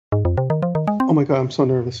Oh my God, I'm so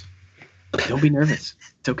nervous. Don't be nervous.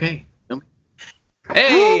 It's okay.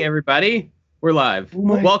 Hey, everybody. We're live.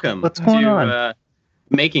 Welcome. What's going on?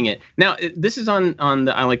 Making It. Now, this is on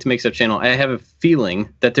the I Like to Make Stuff channel. I have a feeling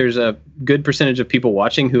that there's a good percentage of people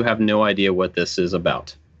watching who have no idea what this is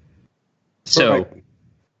about. So,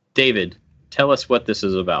 David, tell us what this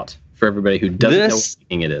is about for everybody who doesn't know what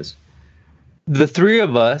Making It is. The three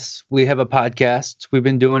of us, we have a podcast. We've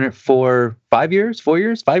been doing it for 5 years, 4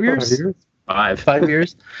 years, 5 years? 5 years. 5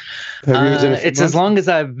 years. 5 years and a few it's months. as long as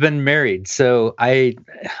I've been married. So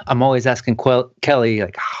I'm always asking Kelly,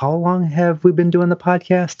 like, how long have we been doing the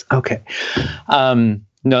podcast? Okay.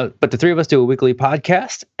 No, but the three of us do a weekly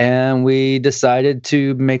podcast, and we decided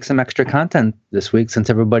to make some extra content this week since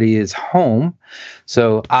everybody is home.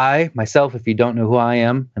 So myself, if you don't know who I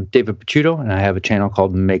am, I'm David Picciuto, and I have a channel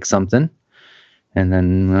called Make Something. And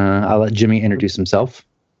then I'll let Jimmy introduce himself.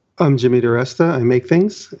 I'm Jimmy DiResta. I make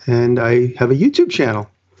things, and I have a YouTube channel.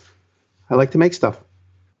 I like to make stuff.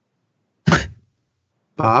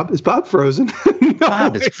 Bob? Is Bob frozen? No,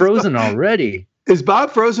 Bob is frozen already. Is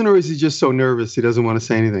Bob frozen, or is he just so nervous he doesn't want to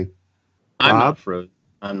say anything? I'm Bob? not frozen.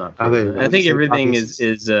 I'm not Oh, there you frozen. go. I think So everything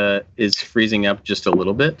Bob is freezing up just a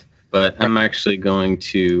little bit, but I'm actually going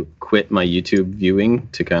to quit my YouTube viewing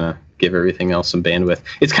to kind of give everything else some bandwidth.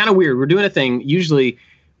 It's kind of weird. We're doing a thing. Usually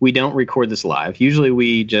we don't record this live. Usually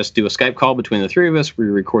we just do a Skype call between the three of us. We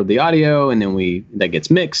record the audio, and then that gets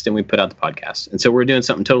mixed, and we put out the podcast. And so we're doing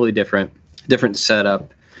something totally different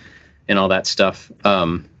setup and all that stuff.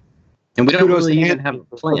 And we don't really even have a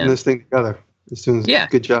putting plan. this thing together. He's doing a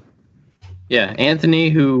good job. Yeah, Anthony,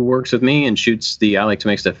 who works with me and shoots the I Like to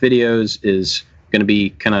Make Stuff videos, is going to be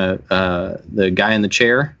kind of the guy in the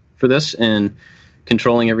chair for this and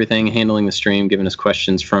controlling everything, handling the stream, giving us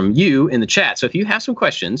questions from you in the chat. So if you have some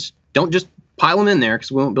questions, don't just pile them in there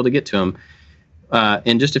because we won't be able to get to them.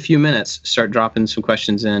 In just a few minutes, start dropping some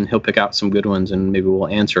questions in. He'll pick out some good ones, and maybe we'll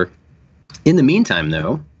answer. In the meantime,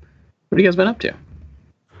 though, what have you guys been up to?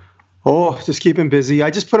 Oh, just keeping busy.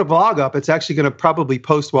 I just put a vlog up. It's actually going to probably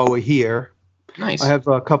post while we're here. Nice. I have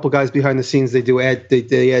a couple guys behind the scenes. They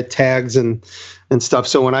add tags and stuff.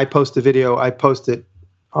 So when I post a video, I post it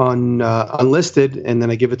on unlisted, and then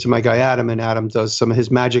I give it to my guy Adam, and Adam does some of his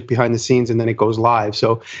magic behind the scenes, and then it goes live.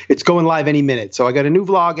 So it's going live any minute. So I got a new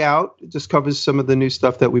vlog out. It just covers some of the new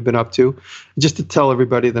stuff that we've been up to, just to tell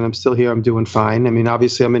everybody that I'm still here. I'm doing fine. I mean,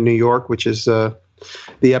 obviously I'm in New York, which is the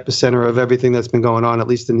epicenter of everything that's been going on, at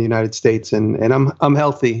least in the United States, and I'm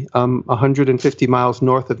healthy. I'm 150 miles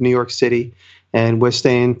north of New York City, and we're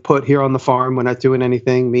staying put here on the farm. We're not doing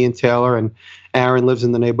anything. Me and Taylor, and Aaron lives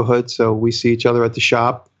in the neighborhood, so we see each other at the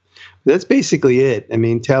shop. That's basically it. I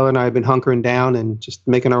mean, Taylor and I have been hunkering down and just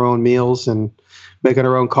making our own meals and making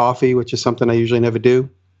our own coffee, which is something I usually never do.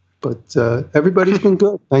 But everybody's been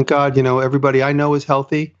good. Thank God. You know, everybody I know is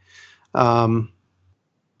healthy. And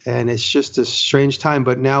it's just a strange time,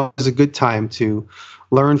 but now is a good time to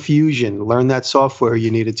learn Fusion, learn that software you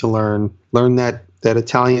needed to learn that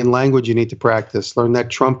Italian language you need to practice, learn that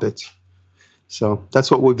trumpet. So that's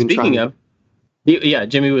what we've been trying to do. Yeah,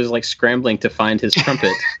 Jimmy was like scrambling to find his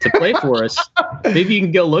trumpet to play for us. Maybe you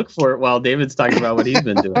can go look for it while David's talking about what he's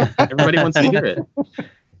been doing. Everybody wants to hear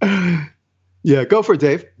it. Yeah, go for it,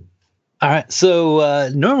 Dave. All right. So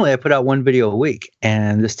normally I put out one video a week,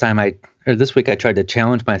 and this week I tried to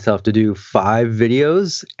challenge myself to do 5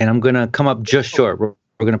 videos, and I'm going to come up just short. We're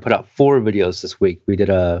going to put out 4 videos this week. We did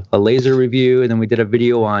a laser review, and then we did a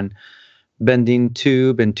video on bending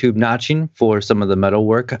tube and tube notching for some of the metal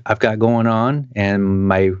work I've got going on and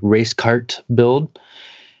my race cart build.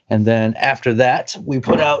 And then after that, we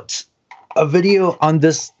put out a video on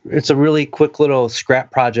this. It's a really quick little scrap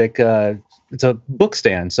project. It's a book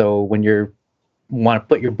stand. So when you want to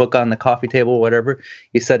put your book on the coffee table or whatever,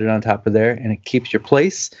 you set it on top of there and it keeps your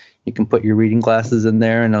place. You can put your reading glasses in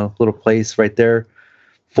there and a little place right there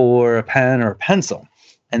for a pen or a pencil.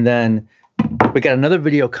 And then we got another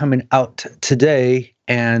video coming out today,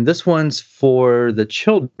 and this one's for the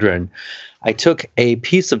children. I took a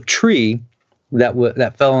piece of tree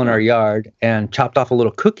that fell in our yard and chopped off a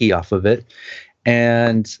little cookie off of it.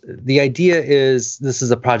 And the idea is this is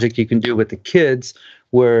a project you can do with the kids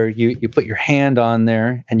where you put your hand on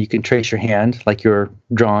there and you can trace your hand like you're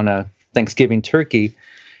drawing a Thanksgiving turkey,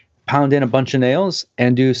 pound in a bunch of nails,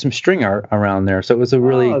 and do some string art around there. So it was a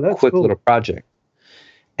really quick little project.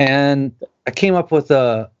 And I came up with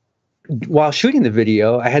while shooting the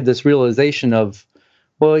video, I had this realization of,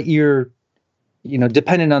 well,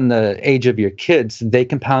 depending on the age of your kids, they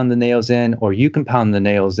can pound the nails in or you can pound the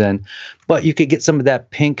nails in, but you could get some of that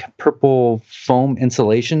pink, purple foam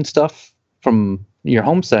insulation stuff from your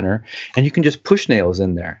home center, and you can just push nails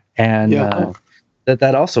in there, and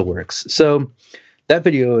that also works. So that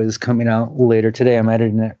video is coming out later today. I'm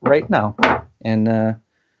editing it right now, and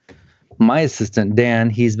my assistant Dan,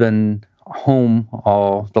 he's been home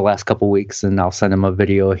all the last couple weeks, and I'll send him a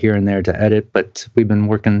video here and there to edit. But we've been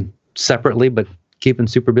working separately, but keeping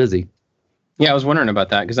super busy. Yeah, I was wondering about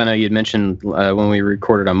that because I know you'd mentioned when we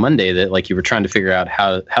recorded on Monday that like you were trying to figure out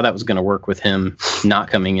how that was going to work with him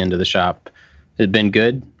not coming into the shop. It had been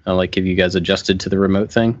good. Like, have you guys adjusted to the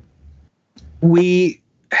remote thing? The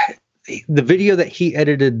video that he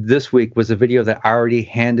edited this week was a video that I already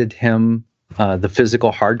handed him the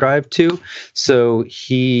physical hard drive to, so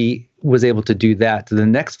he was able to do that. The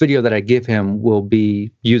next video that I give him will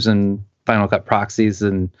be using Final Cut proxies,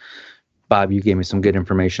 and Bob, you gave me some good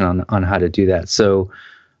information on how to do that. So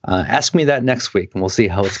ask me that next week, and we'll see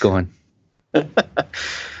how it's going.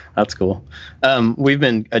 That's cool. We've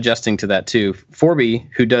been adjusting to that too. Forby,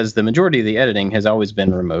 who does the majority of the editing, has always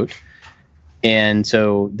been remote. And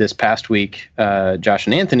so this past week, Josh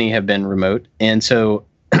and Anthony have been remote. And so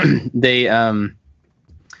they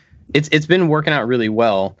it's been working out really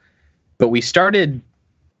well. But we started,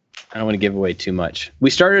 I don't want to give away too much. We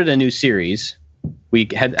started a new series. I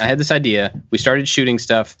had this idea. We started shooting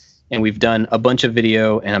stuff, and we've done a bunch of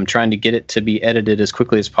video, and I'm trying to get it to be edited as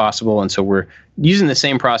quickly as possible. And so we're using the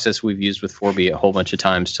same process we've used with Forby a whole bunch of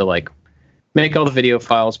times to like make all the video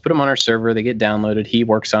files, put them on our server, they get downloaded, he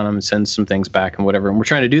works on them and sends some things back and whatever. And we're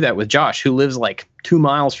trying to do that with Josh, who lives like 2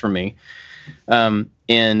 miles from me.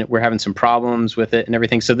 And we're having some problems with it and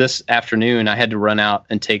everything. So this afternoon, I had to run out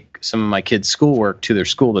and take some of my kids' schoolwork to their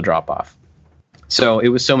school to drop off. So it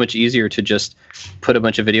was so much easier to just put a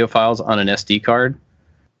bunch of video files on an SD card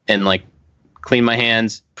and like clean my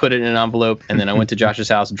hands, put it in an envelope, and then I went to Josh's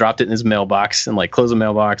house, dropped it in his mailbox, and like closed the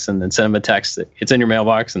mailbox, and then sent him a text that it's in your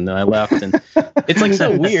mailbox, and then I left. And it's like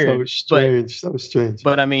so weird, so strange.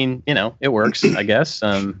 But I mean, you know, it works, I guess.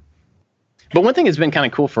 But one thing that's been kind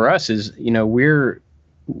of cool for us is, you know,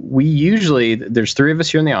 we usually, there's 3 of us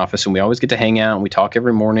here in the office, and we always get to hang out and we talk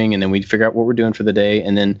every morning, and then we figure out what we're doing for the day,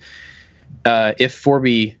 and then if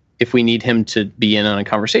we need him to be in on a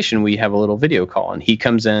conversation, we have a little video call, and he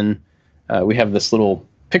comes in. We have this little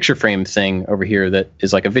picture frame thing over here that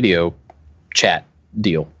is like a video chat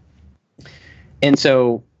deal. And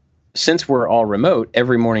so since we're all remote,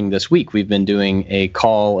 every morning this week, we've been doing a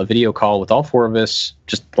video call with all 4 of us,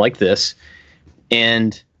 just like this.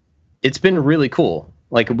 And it's been really cool.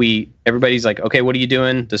 Like everybody's like, okay, what are you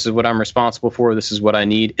doing? This is what I'm responsible for. This is what I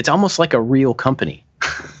need. It's almost like a real company.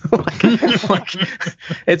 like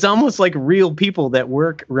it's almost like real people that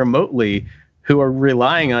work remotely who are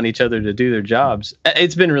relying on each other to do their jobs.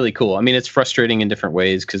 It's been really cool. I mean, it's frustrating in different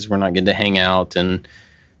ways because we're not getting to hang out, and,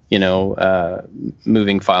 you know,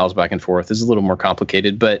 moving files back and forth is a little more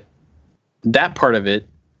complicated. But that part of it,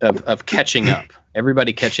 of catching up,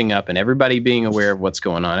 everybody catching up and everybody being aware of what's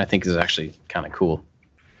going on, I think is actually kind of cool.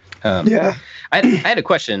 I had a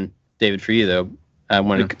question, David, for you, though. I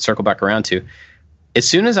wanted to circle back around to. As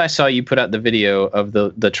soon as I saw you put out the video of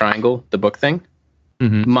the triangle, the book thing,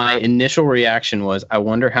 my initial reaction was, I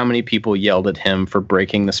wonder how many people yelled at him for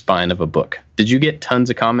breaking the spine of a book. Did you get tons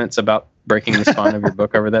of comments about breaking the spine of your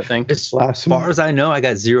book over that thing? As far as I know, I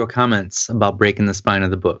got 0 comments about breaking the spine of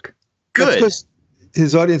the book. Good. Because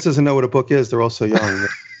his audience doesn't know what a book is. They're all so young.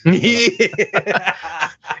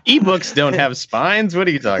 Ebooks don't have spines. What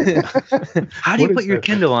are you talking about? How do you put your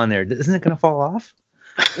Kindle on there? Isn't it going to fall off?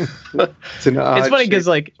 It's funny because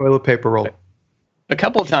like toilet paper roll. A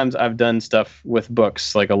couple of times I've done stuff with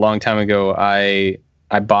books. Like a long time ago, I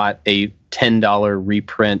bought a $10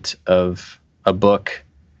 reprint of a book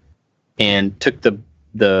and took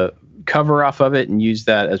the cover off of it and used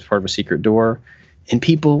that as part of a secret door. And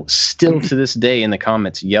people still to this day in the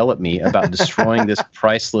comments yell at me about destroying this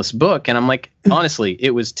priceless book. And I'm like, honestly,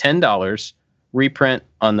 it was $10 reprint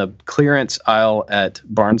on the clearance aisle at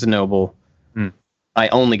Barnes & Noble. I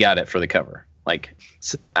only got it for the cover. Like,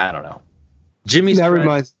 I don't know. Jimmy's that friend,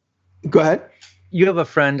 reminds. Go ahead. You have a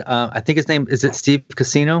friend. I think his name is it Steve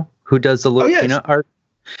Casino, who does the little peanut art.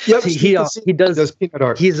 Yep, he does peanut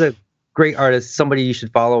art. He's a great artist. Somebody you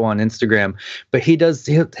should follow on Instagram. But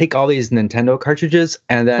he'll take all these Nintendo cartridges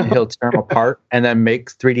and then he'll tear them apart and then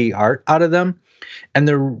make 3D art out of them, and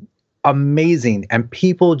they're amazing. And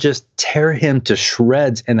people just tear him to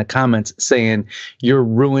shreds in the comments saying you're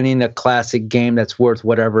ruining a classic game that's worth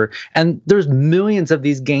whatever. And there's millions of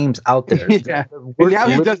these games out there. Yeah. Now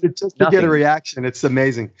he does it just to get a reaction. It's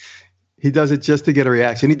amazing. He does it just to get a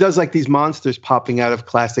reaction. He does like these monsters popping out of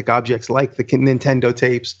classic objects like the Nintendo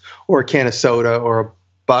tapes or a can of soda or a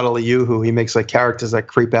bottle of Yoo-Hoo. He makes like characters that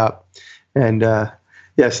creep out. And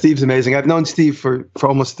yeah, Steve's amazing. I've known Steve for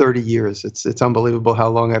almost 30 years. It's unbelievable how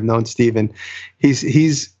long I've known Steve. And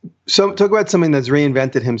he's talk about something that's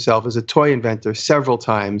reinvented himself as a toy inventor several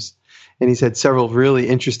times. And he's had several really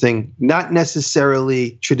interesting, not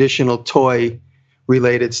necessarily traditional toy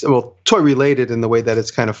related in the way that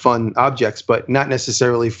it's kind of fun objects, but not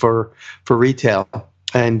necessarily for retail.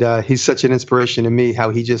 And he's such an inspiration to me, how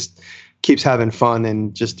he just keeps having fun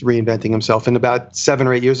and just reinventing himself. And about 7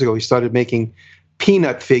 or 8 years ago, he started making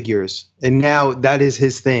peanut figures, and now that is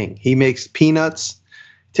his thing. He makes peanuts,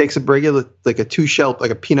 takes a regular, like a 2-shell,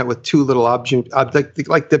 like a peanut with 2 little objects,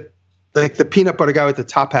 like the peanut butter guy with the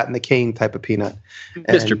top hat and the cane type of peanut.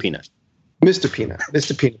 Mr. Peanut. Mr. Peanut.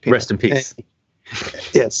 Rest in peace.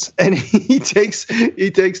 Yes, and he takes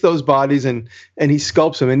those bodies and he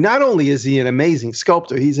sculpts them. And not only is he an amazing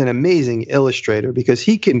sculptor, he's an amazing illustrator, because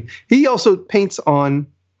he also paints on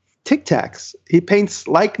Tic Tacs. He paints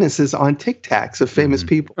likenesses on Tic Tacs of famous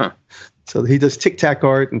people. Huh. So he does Tic Tac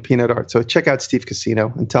art and peanut art. So check out Steve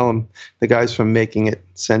Casino and tell him the guys from Making It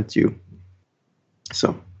sent you.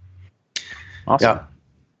 So awesome.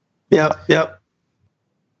 Yeah.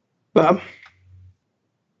 Bob,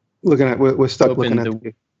 looking at we're stuck looking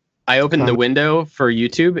at. I opened the window for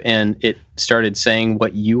YouTube and it started saying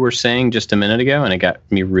what you were saying just a minute ago, and it got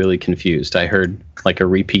me really confused. I heard like a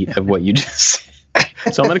repeat of what you just said.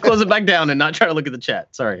 So I'm going to close it back down and not try to look at the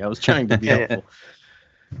chat. Sorry, I was trying to be helpful.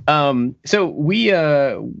 So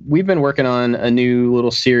we've been working on a new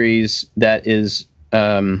little series that is,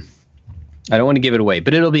 I don't want to give it away,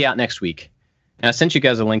 but it'll be out next week. And I sent you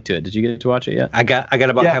guys a link to it. Did you get to watch it yet? I got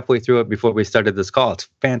about halfway through it before we started this call. It's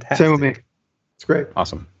fantastic. Same with me. It's great.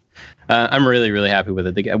 Awesome. I'm really, really happy with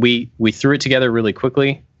it. We threw it together really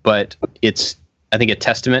quickly, but it's, I think, a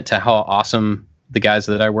testament to how awesome the guys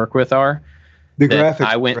that I work with are. The graphics.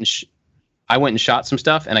 I went and shot some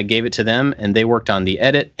stuff and I gave it to them, and they worked on the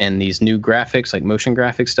edit and these new graphics, like motion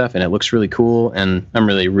graphic stuff, and it looks really cool, and I'm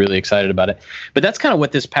really, really excited about it. But that's kind of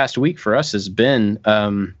what this past week for us has been.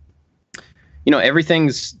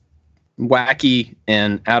 Everything's wacky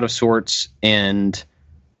and out of sorts, and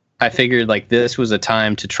I figured like this was a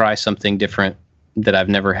time to try something different that I've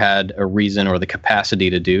never had a reason or the capacity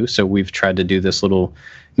to do. So we've tried to do this little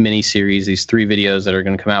mini series, these 3 videos that are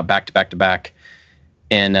going to come out back to back to back.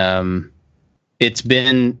 And it's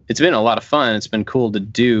been a lot of fun. It's been cool to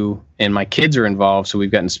do, and my kids are involved, so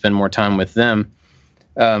we've gotten to spend more time with them.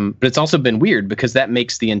 But it's also been weird because that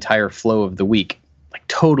makes the entire flow of the week like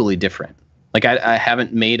totally different. Like I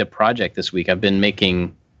haven't made a project this week. I've been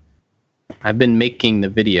making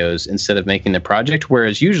the videos instead of making the project.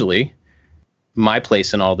 Whereas usually my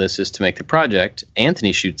place in all this is to make the project.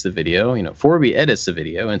 Anthony shoots the video, Forby edits the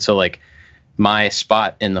video. And so like my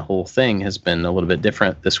spot in the whole thing has been a little bit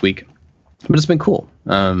different this week, but it's been cool.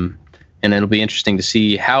 And it'll be interesting to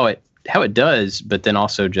see how it does, but then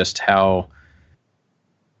also just how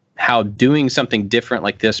doing something different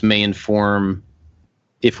like this may inform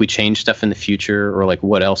if we change stuff in the future, or like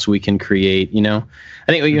what else we can create. I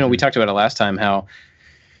think, we talked about it last time, how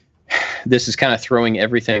this is kind of throwing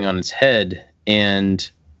everything on its head,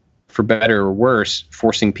 and for better or worse,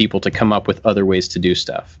 forcing people to come up with other ways to do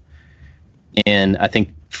stuff. And I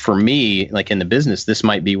think for me, like in the business, this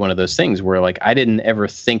might be one of those things where like I didn't ever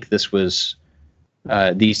think this was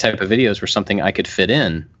these type of videos were something I could fit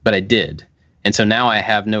in, but I did. And so now I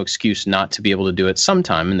have no excuse not to be able to do it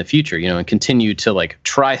sometime in the future, and continue to like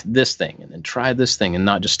try this thing and then try this thing, and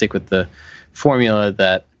not just stick with the formula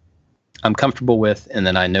that I'm comfortable with and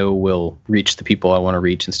then I know will reach the people I want to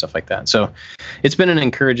reach and stuff like that. So it's been an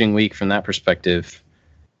encouraging week from that perspective,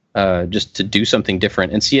 just to do something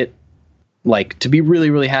different and see it, like to be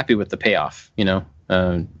really, really happy with the payoff,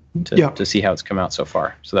 to see how it's come out so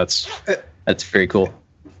far. So that's very cool.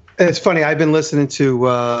 It's funny. I've been listening to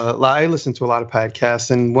I listen to a lot of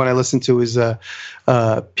podcasts, and one I listen to is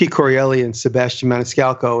Pete Corielli and Sebastian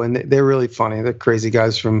Maniscalco, and they're really funny. They're crazy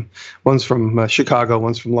guys one's from Chicago,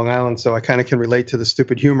 one's from Long Island, so I kind of can relate to the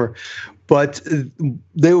stupid humor. But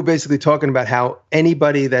they were basically talking about how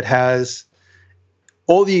anybody that has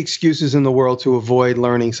all the excuses in the world to avoid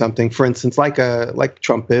learning something, for instance, like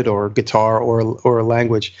trumpet or guitar or a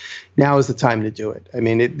language, now is the time to do it. I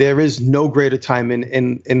mean, there is no greater time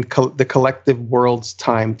in the collective world's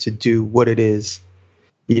time to do what it is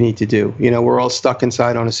you need to do. We're all stuck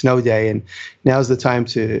inside on a snow day, and now's the time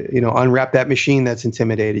to, unwrap that machine that's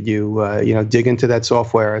intimidated you, dig into that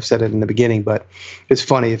software. I've said it in the beginning, but it's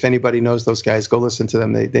funny. If anybody knows those guys, go listen to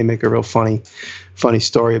them. They make a real funny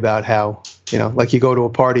story about how, like you go to a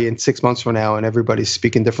party in 6 months from now and everybody's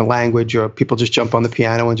speaking different language, or people just jump on the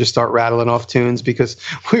piano and just start rattling off tunes because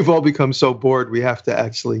we've all become so bored. We have to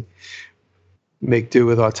actually make do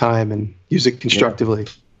with our time and use it constructively.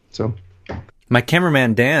 So my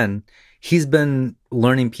cameraman Dan, he's been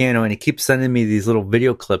learning piano, and he keeps sending me these little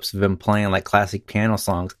video clips of him playing like classic piano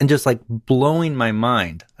songs, and just like blowing my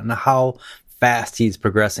mind on how fast he's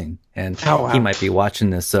progressing. And he might be watching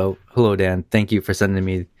this. So hello, Dan. Thank you for sending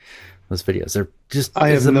me those videos. They're just,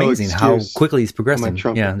 it's amazing how quickly he's progressing.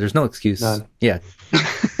 Yeah, there's no excuse. None. Yeah.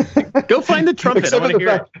 Go find the trumpet. I want to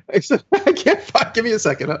hear it. I can't find. Give me a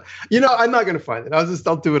second. I'm not going to find it.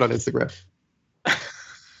 I'll do it on Instagram.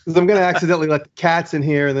 Because I'm going to accidentally let the cats in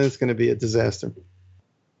here, and then it's going to be a disaster.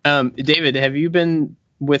 David, have you been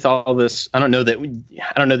with all this? I don't know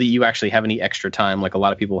that you actually have any extra time. Like a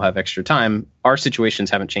lot of people have extra time. Our situations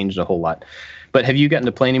haven't changed a whole lot. But have you gotten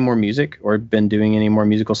to play any more music or been doing any more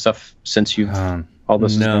musical stuff since you've all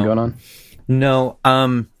this has been going on? No.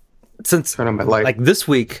 Since like this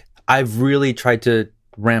week, I've really tried to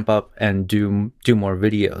ramp up and do more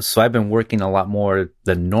videos. So I've been working a lot more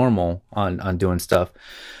than normal on doing stuff.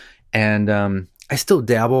 And I still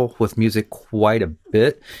dabble with music quite a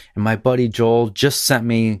bit. And my buddy Joel just sent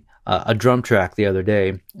me a drum track the other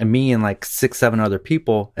day, and me and like 6-7 other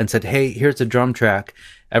people, and said, hey, here's a drum track.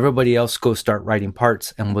 Everybody else go start writing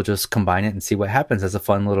parts, and we'll just combine it and see what happens as a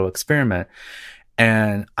fun little experiment.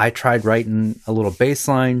 And I tried writing a little bass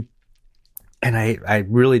line, and I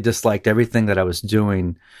really disliked everything that I was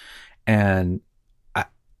doing. And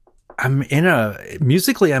I'm in a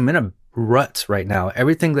rut right now.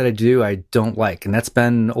 Everything that I do, I don't like. And that's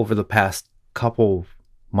been over the past couple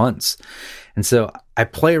months. And so I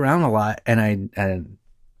play around a lot, and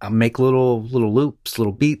I make little loops,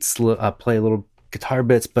 little beats, play little guitar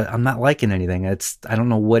bits, but I'm not liking anything. I don't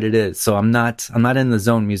know what it is. So I'm not in the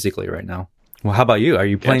zone musically right now. Well, how about you? Are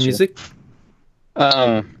you playing music?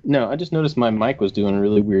 No, I just noticed my mic was doing a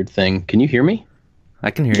really weird thing. Can you hear me?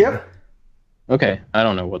 I can hear you. Okay. I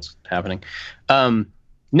don't know what's happening.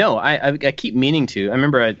 No, I keep meaning to. I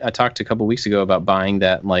remember I talked a couple weeks ago about buying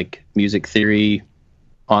that like music theory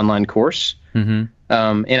online course. Mm-hmm.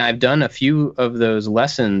 And I've done a few of those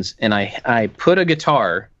lessons, and I put a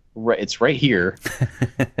guitar, it's right here,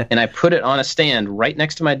 and I put it on a stand right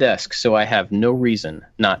next to my desk, so I have no reason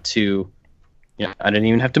not to, I didn't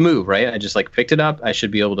even have to move, right? I just like picked it up. I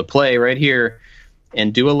should be able to play right here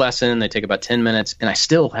and do a lesson. They take about 10 minutes, and I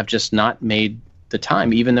still have just not made the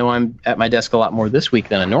time, even though I'm at my desk a lot more this week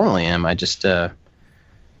than I normally am. I just, I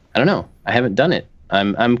don't know. I haven't done it.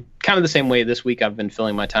 I'm kind of the same way this week. I've been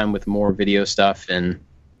filling my time with more video stuff and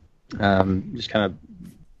just kind of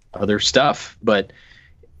other stuff.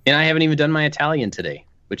 And I haven't even done my Italian today,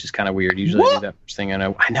 which is kind of weird. Usually I do that first thing. I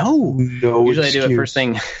know. No Usually excuse. I do it first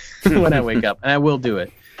thing when I wake up, and I will do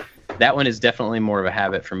it. That one is definitely more of a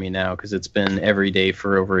habit for me now because it's been every day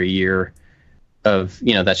for over a year of,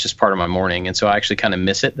 that's just part of my morning. And so I actually kind of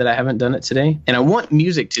miss it that I haven't done it today. And I want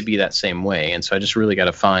music to be that same way. And so I just really got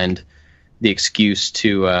to find the excuse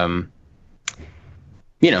to, I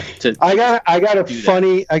got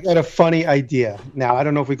a funny idea. Now, I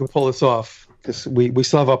don't know if we can pull this off because we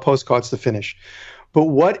still have our postcards to finish. But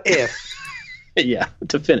what if?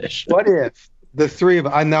 To finish. What if the three of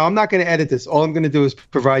us? Now, I'm not going to edit this. All I'm going to do is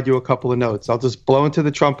provide you a couple of notes. I'll just blow into the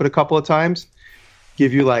trumpet a couple of times,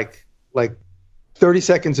 give you like 30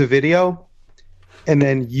 seconds of video, and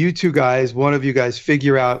then you two guys, one of you guys,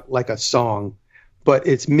 figure out like a song. But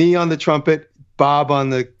it's me on the trumpet, Bob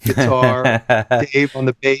on the guitar, Dave on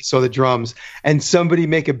the bass or the drums, and somebody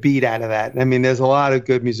make a beat out of that. I mean, there's a lot of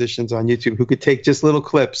good musicians on YouTube who could take just little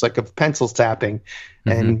clips like of pencils tapping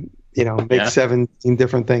and, make 17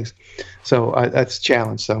 different things. So that's a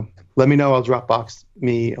challenge. So let me know. I'll Dropbox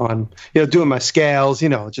me on, doing my scales,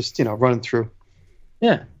 just, running through.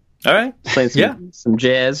 Yeah. All right. Playing some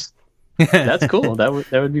jazz. That's cool. That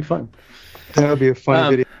would be fun. That would be a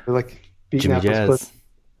fun video. Like, Jimmy Jazz.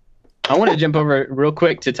 I want to jump over real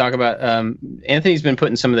quick to talk about Anthony's been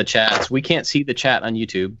putting some of the chats. We can't see the chat on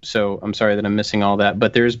YouTube, so I'm sorry that I'm missing all that.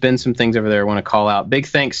 But there's been some things over there I want to call out. Big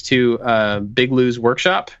thanks to Big Lou's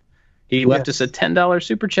Workshop. He left us a $10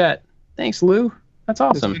 super chat. Thanks, Lou. That's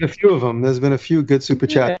awesome. There's been a few of them. There's been a few good super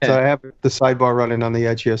chats. I have the sidebar running on the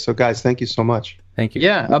edge here. So, guys, thank you so much. Thank you.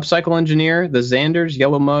 Yeah, Upcycle Engineer, the Xanders,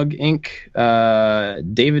 Yellow Mug Inc.,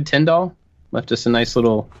 David Tyndall left us a nice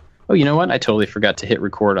little... Oh, you know what? I totally forgot to hit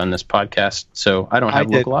record on this podcast, so I don't have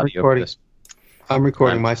local audio for this. I'm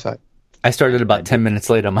recording my side. I started about 10 minutes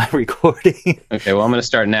late on my recording. Okay, well, I'm going to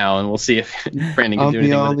start now, and we'll see if Brandon can do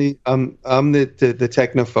anything with it. I'm the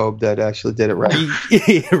technophobe that actually did it right.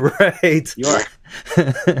 Right. You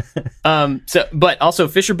are. But also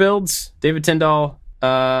Fisher Builds, David Tyndall.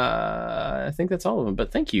 I think that's all of them.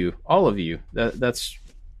 But thank you, all of you. That's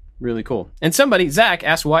really cool. And Zach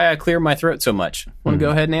asked why I clear my throat so much. Want to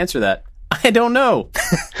go ahead and answer that? I don't know.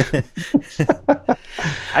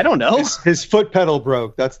 I don't know. His foot pedal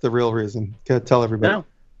broke. That's the real reason. Gotta tell everybody. No.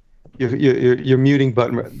 Your muting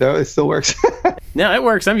button. No, it still works. No, it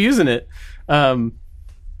works. I'm using it. No,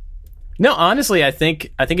 honestly, I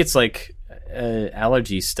think it's like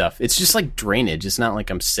allergy stuff. It's just like drainage. It's not like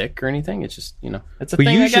I'm sick or anything. It's just, it's a thing.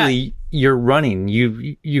 Usually you're running.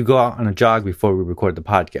 You go out on a jog before we record the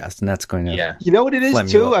podcast, and that's going to. Yeah. You know what it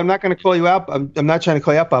is too. I'm not going to call you out. I'm not trying to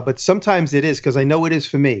call you out, Bob, but sometimes it is, because I know it is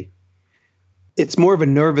for me. It's more of a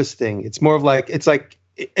nervous thing. It's more of like, it's like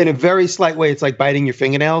in a very slight way. It's like biting your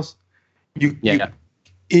fingernails.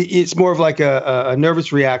 It's more of like a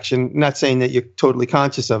nervous reaction. Not saying that you're totally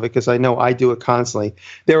conscious of it, because I know I do it constantly.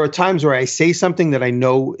 There are times where I say something that I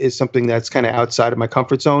know is something that's kind of outside of my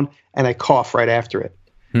comfort zone, and I cough right after it.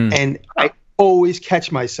 And I always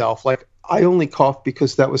catch myself like, I only coughed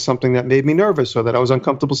because that was something that made me nervous or that I was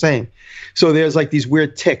uncomfortable saying. So there's like these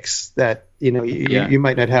weird tics that, you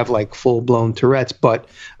might not have like full blown Tourette's, but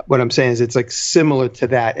what I'm saying is it's like similar to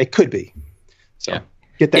that. It could be. So.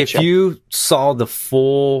 Get that if you saw the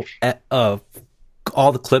full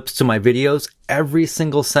all the clips to my videos, every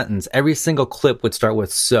single sentence, every single clip would start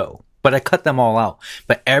with "so," but I cut them all out.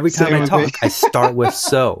 But every time I talk, I start with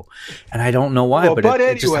 "so," and I don't know why, but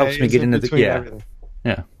it just helps me get into the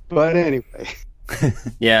yeah. But anyway,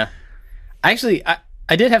 yeah. Actually,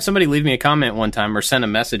 I did have somebody leave me a comment one time or send a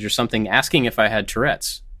message or something asking if I had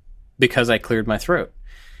Tourette's because I cleared my throat,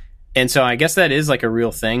 and so I guess that is like a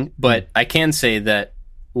real thing. But I can say that.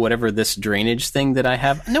 Whatever this drainage thing that I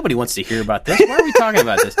have, nobody wants to hear about this. Why are we talking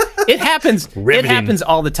about this? It happens. Riveting. It happens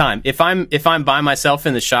all the time. If I'm by myself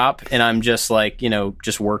in the shop and I'm just like,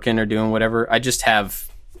 just working or doing whatever, I just have.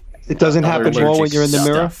 It doesn't happen more when you're in the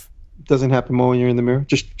mirror. It doesn't happen more when you're in the mirror.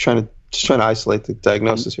 Just trying to isolate the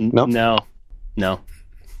diagnosis. No.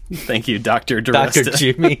 Thank you, Dr.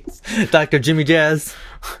 DeResta. Dr. Jimmy Jazz.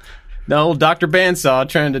 No, Dr. Bandsaw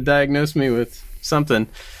trying to diagnose me with something.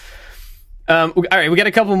 All right, we got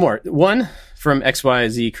a couple more. One from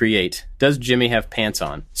XYZ Create. Does Jimmy have pants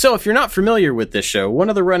on? So if you're not familiar with this show, one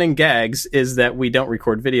of the running gags is that we don't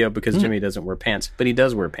record video because Jimmy doesn't wear pants. But he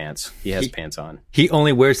does wear pants. He has pants on. He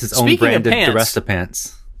only wears his own branded DeResta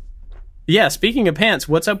pants. Yeah, speaking of pants,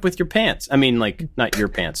 what's up with your pants? I mean, like, not your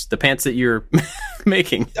pants. The pants that you're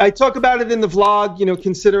making. I talk about it in the vlog,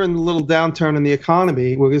 considering the little downturn in the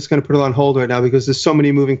economy. We're just going to put it on hold right now because there's so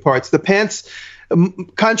many moving parts. The pants...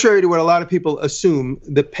 Contrary to what a lot of people assume,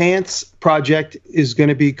 the pants project is going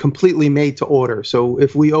to be completely made to order. So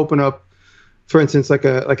if we open up, for instance, like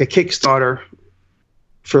a Kickstarter,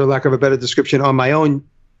 for lack of a better description, on my own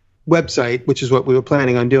website, which is what we were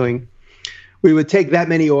planning on doing, we would take that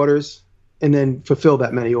many orders and then fulfill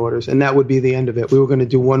that many orders, and that would be the end of it. We were going to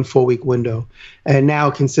do 1 full week window. And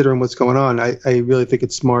now, considering what's going on, I really think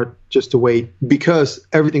it's smart just to wait, because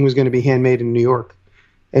everything was going to be handmade in New York.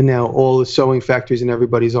 And now all the sewing factories and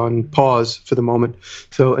everybody's on pause for the moment.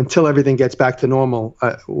 So until everything gets back to normal,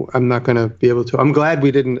 I'm not going to be able to. I'm glad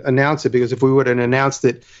we didn't announce it, because if we would have announced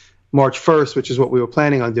it March 1st, which is what we were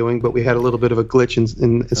planning on doing, but we had a little bit of a glitch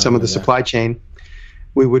in some of the supply chain,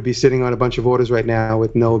 we would be sitting on a bunch of orders right now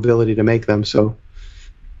with no ability to make them. So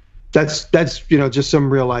that's just some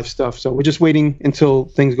real life stuff. So we're just waiting until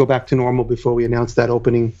things go back to normal before we announce that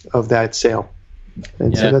opening of that sale.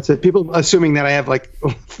 And so that's it. People assuming that I have like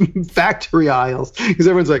factory aisles, because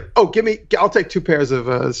everyone's like, "Oh, I'll take 2 pairs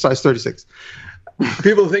of size 36."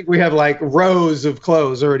 People think we have like rows of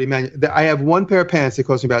clothes already. I have 1 pair of pants that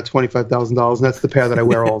cost me about $25,000, and that's the pair that I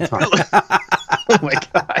wear all the time. Oh my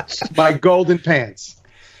gosh, my golden pants.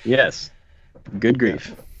 Yes, good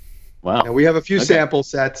grief. Wow. And we have a few sample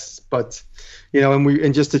sets, but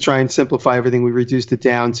and just to try and simplify everything, we reduced it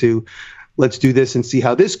down to, let's do this and see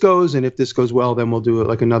how this goes. And if this goes well, then we'll do it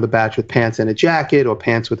like another batch with pants and a jacket, or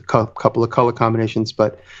pants with a couple of color combinations.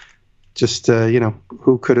 But just,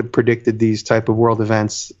 who could have predicted these type of world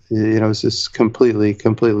events? It's just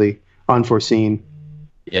completely unforeseen.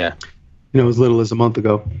 Yeah. As little as a month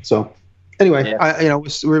ago. So anyway, we're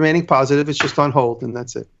remaining positive. It's just on hold, and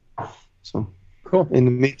that's it. So cool. In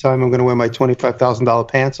the meantime, I'm going to wear my $25,000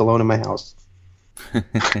 pants alone in my house.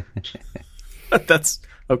 That's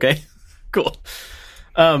okay. Cool.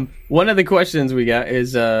 One of the questions we got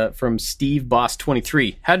is from Steve Boss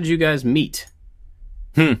 23. How did you guys meet?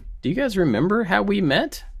 Do you guys remember how we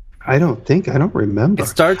met? I don't remember.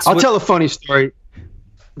 I'll tell a funny story.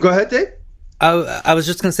 Go ahead, Dave. I was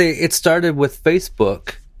just going to say, it started with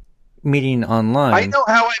Facebook meeting online. I know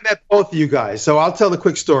how I met both of you guys, so I'll tell the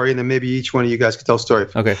quick story, and then maybe each one of you guys could tell a story.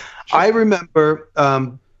 Okay. I remember,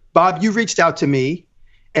 Bob, you reached out to me,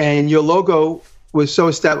 and your logo was so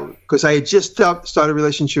established because I had just started a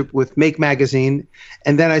relationship with Make Magazine,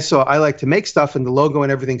 and then I saw I Like to Make Stuff, and the logo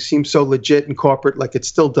and everything seemed so legit and corporate, like it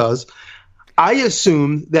still does. I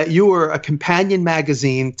assumed that you were a companion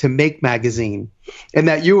magazine to Make Magazine, and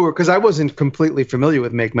that you were, because I wasn't completely familiar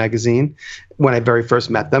with Make Magazine when I very first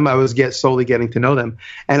met them. I was slowly getting to know them,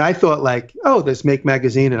 and I thought like, oh, there's Make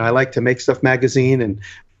Magazine, and I Like to Make Stuff magazine, and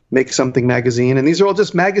Make Something magazine, and these are all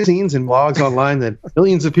just magazines and blogs online that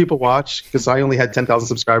millions of people watch, because I only had 10,000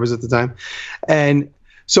 subscribers at the time. And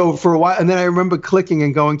so for a while, and then I remember clicking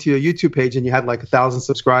and going to your YouTube page, and you had like 1,000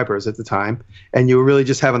 subscribers at the time, and you were really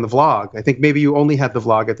just having the vlog. I think maybe you only had the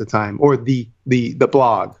vlog at the time, or the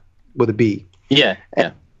blog with a B. Yeah.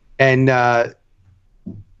 And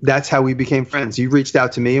that's how we became friends. You reached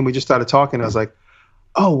out to me, and we just started talking. I was like,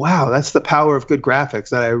 oh, wow, that's the power of good graphics.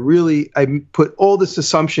 That I put all this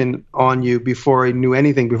assumption on you before I knew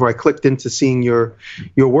anything, before I clicked into seeing your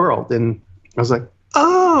world. And I was like,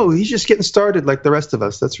 oh, he's just getting started like the rest of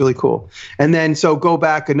us. That's really cool. And then so go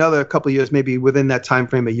back another couple of years, maybe within that time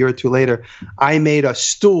frame, a year or two later, I made a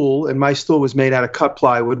stool, and my stool was made out of cut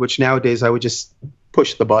plywood, which nowadays I would just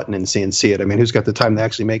push the button and see it. I mean, who's got the time to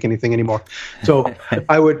actually make anything anymore? So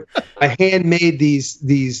I handmade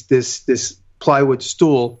this plywood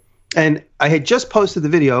stool, and I had just posted the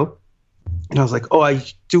video, and I was like, oh, I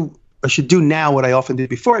should do now what I often do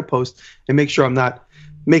before I post, and make sure I'm not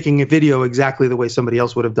making a video exactly the way somebody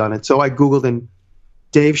else would have done it. So I Googled, and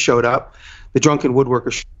Dave showed up, the Drunken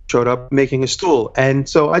Woodworker showed up making a stool. And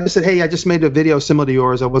so I just said, hey, I just made a video similar to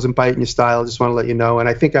yours. I wasn't biting your style. I just want to let you know. And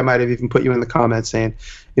I think I might have even put you in the comments saying,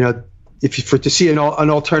 to see an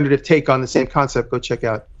alternative take on the same concept, go check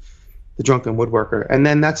out the Drunken Woodworker. And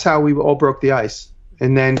then that's how we all broke the ice.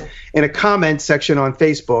 And then in a comment section on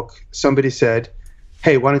Facebook, somebody said,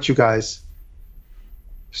 hey, why don't you guys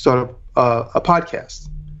start a podcast?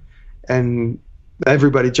 And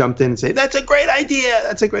everybody jumped in and said, that's a great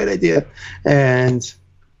idea. And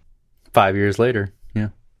 5 years later, yeah.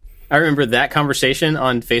 I remember that conversation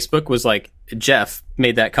on Facebook was like, Jeff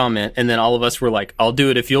made that comment, and then all of us were like, I'll do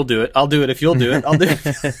it if you'll do it. I'll do it if you'll do it. I'll do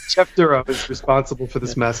it. Jeff Duro is responsible for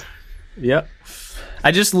this mess. Yep.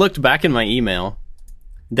 I just looked back in my email.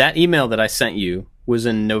 That email that I sent you was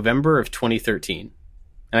in November of 2013,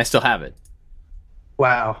 and I still have it.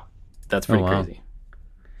 Wow. That's pretty crazy.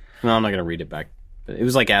 No, I'm not going to read it back. But it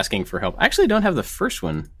was like asking for help. I actually don't have the first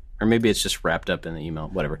one, or maybe it's just wrapped up in the email,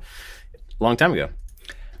 whatever. Long time ago.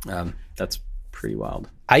 That's pretty wild.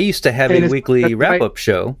 I used to have a weekly wrap-up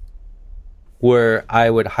show where I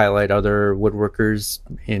would highlight other woodworkers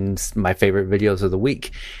in my favorite videos of the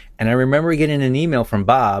week. And I remember getting an email from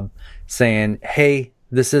Bob saying, hey,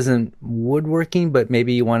 this isn't woodworking, but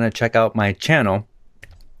maybe you want to check out my channel.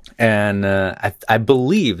 And I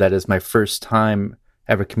believe that is my first time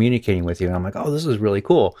ever communicating with you. And I'm like, oh, this is really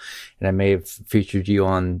cool. And I may have featured you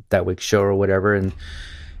on that week's show or whatever. And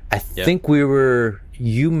I think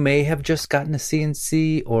you may have just gotten a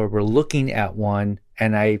CNC or were looking at one.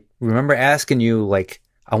 And I remember asking you, like,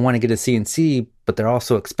 I want to get a CNC, but they're all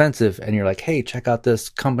so expensive. And you're like, hey, check out this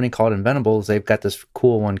company called Inventables. They've got this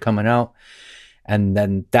cool one coming out. And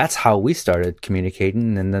then that's how we started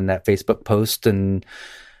communicating. And then that Facebook post, and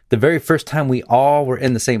the very first time we all were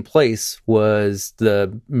in the same place was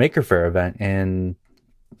the Maker Faire event in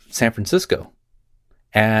San Francisco.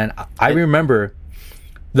 And I remember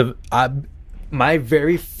my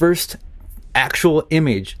very first actual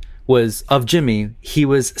image was of Jimmy. He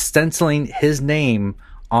was stenciling his name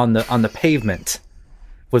on the pavement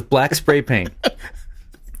with black spray paint.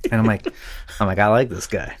 And I'm like, I like this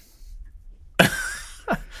guy.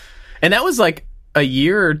 And that was like a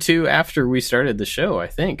year or two after we started the show, I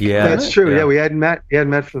think. Yeah, that's true. Yeah, we hadn't met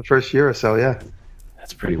for the first year or so. Yeah,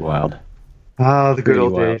 that's pretty wild. Oh, the good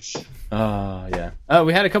old days. Oh, yeah.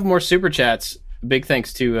 We had a couple more super chats. Big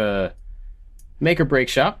thanks to Make or Break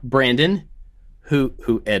Shop, Brandon,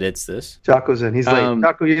 who edits this. Jocko's in. He's late.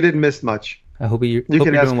 Jocko, you didn't miss much. I hope you're can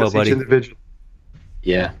doing ask well, us buddy. each individual.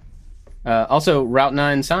 Yeah. Also, Route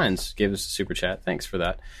 9 Signs gave us a super chat. Thanks for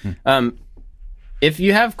that. If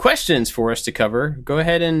you have questions for us to cover, go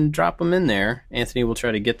ahead and drop them in there. Anthony will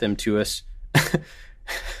try to get them to us.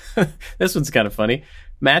 This one's kind of funny.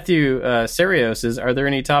 Matthew Serios says, are there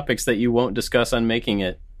any topics that you won't discuss on Making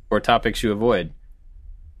It, or topics you avoid?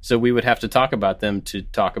 So we would have to talk about them to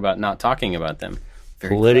talk about not talking about them.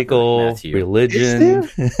 Very political, clever, religion.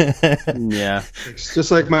 Yeah. It's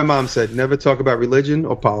just like my mom said, never talk about religion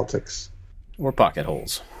or politics. Or pocket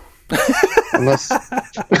holes. Unless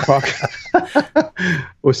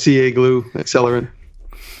or CA glue accelerant.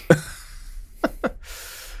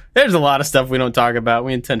 There's a lot of stuff we don't talk about.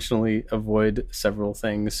 We intentionally avoid several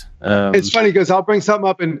things. It's funny because I'll bring something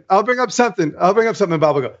up and I'll bring up something and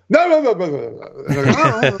Bob will go, no.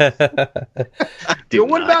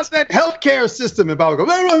 What about that healthcare system? And Bob will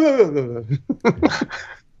go,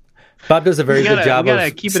 Bob does a very good job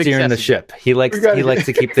of keep it steering the ship. He likes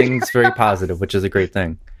to keep things very positive, which is a great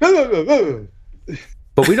thing.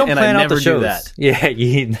 But we don't plan out the shows. That.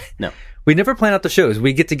 Yeah, no. We never plan out the shows.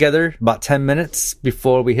 We get together about 10 minutes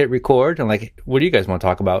before we hit record and like, what do you guys want to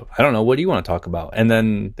talk about? I don't know. What do you want to talk about? And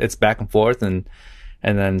then it's back and forth. And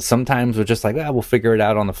then sometimes we're just like, we'll figure it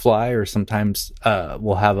out on the fly. Or sometimes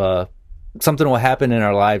we'll have something will happen in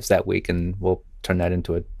our lives that week and we'll turn that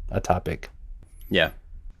into a topic. Yeah.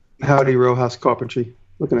 Howdy, Rowhouse Carpentry.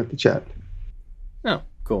 Looking at the chat. Oh,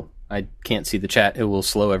 cool. I can't see the chat. It will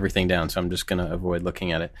slow everything down. So I'm just going to avoid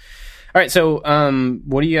looking at it. All right, so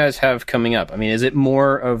what do you guys have coming up? I mean, is it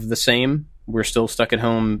more of the same? We're still stuck at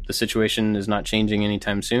home. The situation is not changing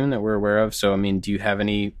anytime soon that we're aware of. So, I mean, do you have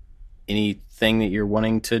anything that you're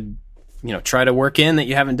wanting to, try to work in that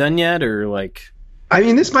you haven't done yet, or like? I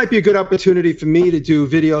mean, this might be a good opportunity for me to do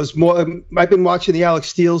videos more. I've been watching the Alex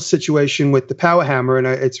Steele situation with the Power Hammer, and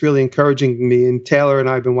it's really encouraging me. And Taylor and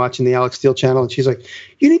I have been watching the Alex Steele channel, and she's like,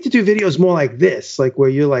 "You need to do videos more like this, like where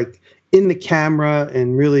you're like." In the camera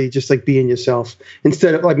and really just like being yourself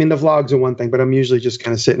instead of, I mean, the vlogs are one thing, but I'm usually just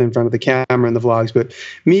kind of sitting in front of the camera in the vlogs, but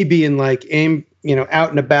me being like out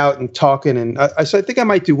and about and talking. And so I think I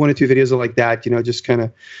might do 1 or 2 videos like that, just kind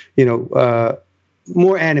of,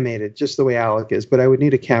 more animated, just the way Alec is, but I would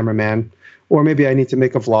need a cameraman or maybe I need to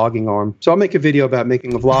make a vlogging arm. So I'll make a video about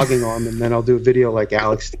making a vlogging arm and then I'll do a video like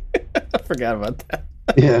Alex. I forgot about that.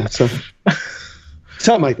 Yeah. So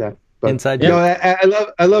something like that. But, Inside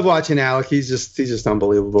I love watching Alec. He's just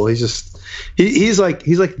unbelievable. He's like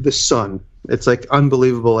the sun. It's like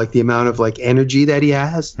unbelievable, like the amount of like energy that he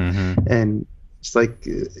has, and it's like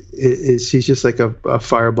he's just like a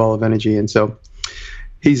fireball of energy. And so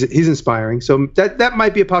he's inspiring. So that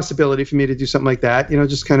might be a possibility for me to do something like that.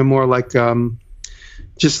 Just kind of more like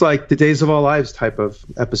just like the Days of Our Lives type of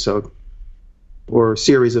episode or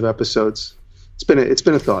series of episodes. It's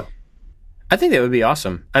been a thought. I think that would be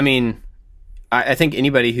awesome. I mean, I think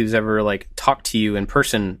anybody who's ever like talked to you in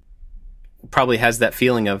person probably has that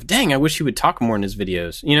feeling of, dang, I wish he would talk more in his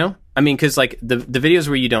videos, I mean, because like the videos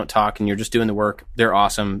where you don't talk and you're just doing the work, they're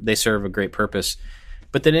awesome. They serve a great purpose.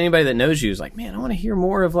 But then anybody that knows you is like, man, I want to hear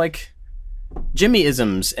more of like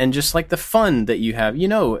Jimmy-isms and just like the fun that you have.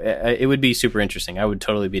 It would be super interesting. I would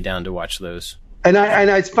totally be down to watch those. And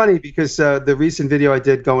it's funny because the recent video I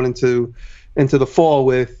did going into the fall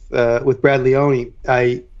with Brad Leone,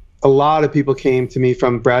 a lot of people came to me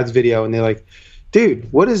from Brad's video and they're like,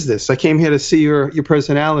 dude, what is this? I came here to see your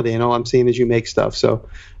personality and all I'm seeing is you make stuff. So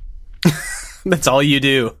that's all you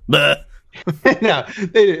do. No,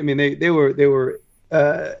 they were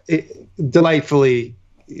delightfully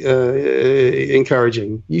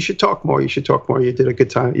encouraging. You should talk more. You did a good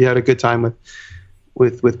time. You had a good time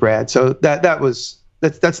with Brad. So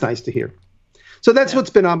that's nice to hear. So that's what's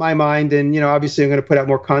been on my mind. And, obviously I'm going to put out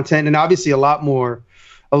more content and obviously a lot more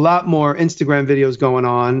Instagram videos going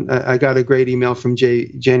on. I got a great email from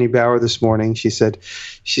Jenny Bauer this morning. She said,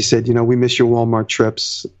 we miss your Walmart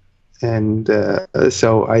trips. And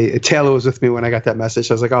so Taylor was with me when I got that message.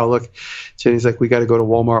 I was like, oh, look, Jenny's like, we got to go to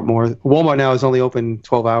Walmart more. Walmart now is only open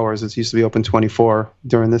 12 hours. It used to be open 24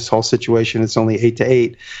 during this whole situation. It's only 8 to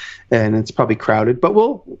 8 and it's probably crowded, but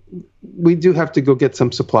we do have to go get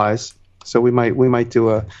some supplies. So we might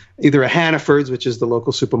do either a Hannaford's, which is the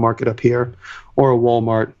local supermarket up here, or a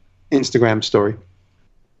Walmart Instagram story.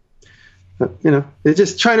 But, they're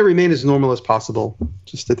just trying to remain as normal as possible.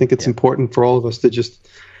 I think it's important for all of us to just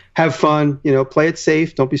have fun, play it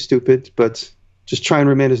safe, don't be stupid, but just try and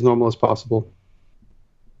remain as normal as possible.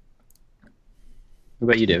 What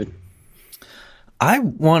about you, David?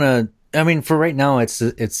 For right now, it's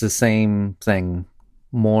the same thing.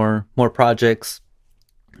 More projects.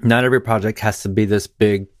 Not every project has to be this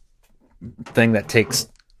big thing that takes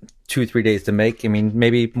 2-3 days to make. I mean,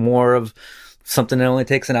 maybe more of something that only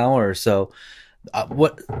takes an hour or so.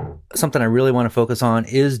 Something I really want to focus on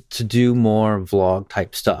is to do more vlog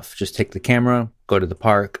type stuff. Just take the camera, go to the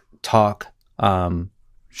park, talk,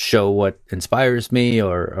 show what inspires me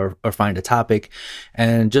or find a topic,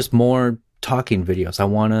 and just more talking videos. I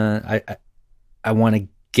want to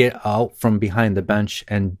get out from behind the bench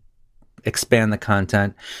and expand the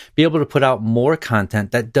content, be able to put out more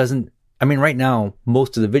content that doesn't, right now,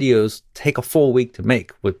 most of the videos take a full week to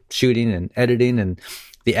make with shooting and editing and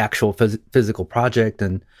the actual physical project.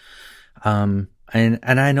 And I And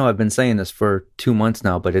I know I've been saying this for 2 months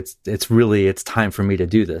now, but it's time for me to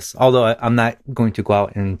do this. Although I'm not going to go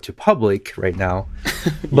out into public right now,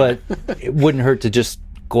 but it wouldn't hurt to just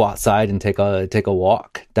go outside and take a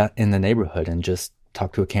walk in the neighborhood and just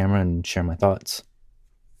talk to a camera and share my thoughts.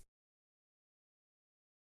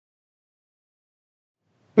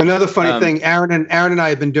 Another funny thing, Aaron and I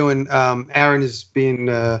have been doing. Aaron is being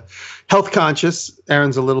health conscious.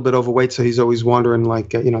 Aaron's a little bit overweight, so he's always wondering, like,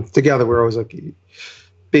 together we're always like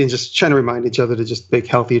being just trying to remind each other to just make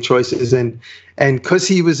healthier choices. And because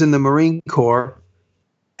he was in the Marine Corps,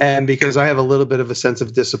 and because I have a little bit of a sense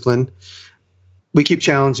of discipline, we keep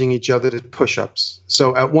challenging each other to push-ups.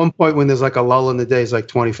 So at one point when there's like a lull in the day, it's like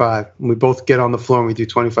 25, and we both get on the floor and we do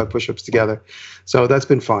 25 push-ups together. So that's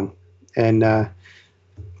been fun, and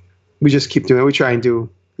we just keep doing it. We try and do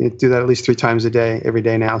that at least 3 times a day, every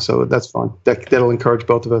day now. So that's fun. That'll encourage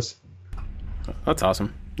both of us. That's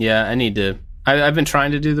awesome. Yeah, I need to. I've been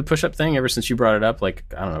trying to do the push-up thing ever since you brought it up, like,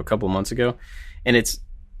 I don't know, a couple months ago. And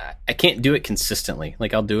I can't do it consistently.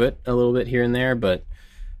 Like, I'll do it a little bit here and there, but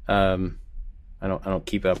I don't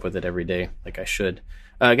keep up with it every day like I should.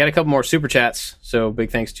 I got a couple more super chats. So big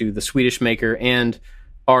thanks to the Swedish Maker and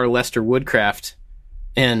our Lester Woodcraft.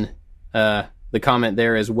 And the comment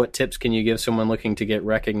there is, what tips can you give someone looking to get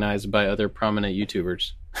recognized by other prominent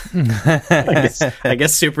YouTubers? I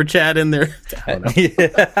guess super chat in there. I don't know.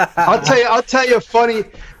 Yeah. I'll tell you funny.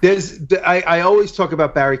 I always talk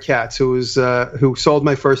about Barry Katz, who sold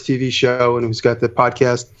my first TV show and who's got the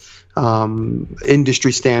podcast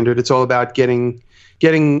industry standard. It's all about navigating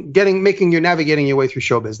your way through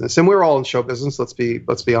show business. And we're all in show business. Let's be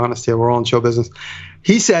honest here. We're all in show business.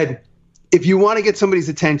 He said, if you want to get somebody's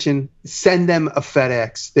attention, send them a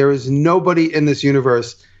FedEx. There is nobody in this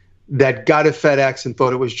universe that got a FedEx and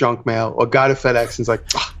thought it was junk mail, or got a FedEx and is like,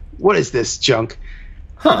 what is this junk?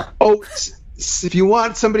 Huh. Oh, if you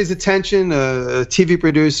want somebody's attention, a TV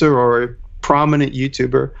producer or a prominent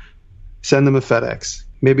YouTuber, send them a FedEx.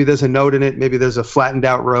 Maybe there's a note in it. Maybe there's a flattened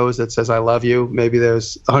out rose that says, I love you. Maybe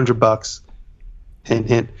there's $100. Hint,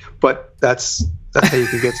 hint. But that's how you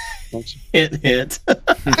can get attention. Hint.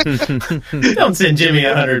 Don't send Jimmy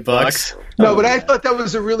 $100. No, but I thought that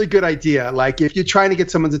was a really good idea. Like, if you're trying to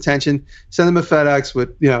get someone's attention, send them a FedEx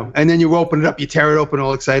with, and then you open it up, you tear it open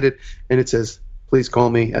all excited, and it says, please call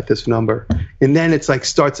me at this number. And then it's like,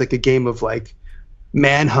 starts like a game of like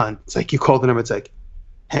manhunt. It's like, you call the number, it's like,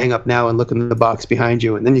 hang up now and look in the box behind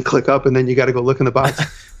you. And then you click up and then you got to go look in the box.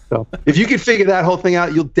 So if you can figure that whole thing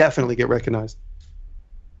out, you'll definitely get recognized.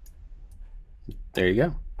 There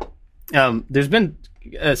you go. There's been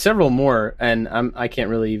several more, and I can't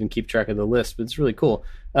really even keep track of the list, but it's really cool.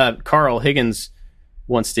 Carl Higgins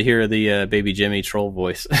wants to hear the Baby Jimmy troll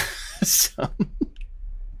voice. So.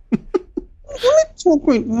 Talk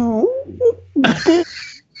right now.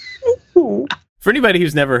 For anybody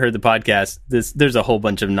who's never heard the podcast, there's a whole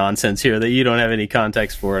bunch of nonsense here that you don't have any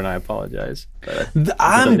context for, and I apologize.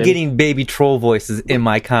 I'm getting baby troll voices in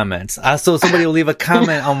my comments. So somebody will leave a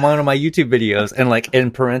comment on one of my YouTube videos, and like in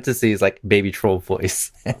parentheses, like baby troll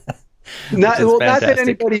voice. Not that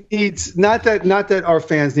anybody needs, not that our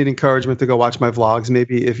fans need encouragement to go watch my vlogs.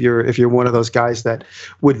 Maybe if you're one of those guys that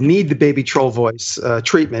would need the baby troll voice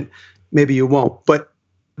treatment, maybe you won't. But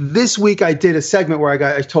this week I did a segment where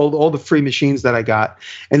I told all the free machines that I got,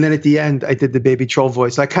 and then at the end I did the baby troll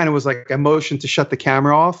voice. I kind of was like, I motioned to shut the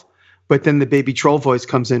camera off, but then the baby troll voice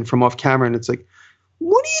comes in from off camera, and it's like,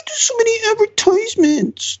 why do you do so many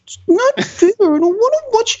advertisements? It's not fair. I don't want to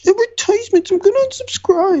watch advertisements. I'm going to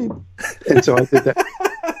unsubscribe. And so I did that.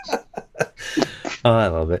 Oh, I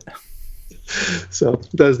love it. So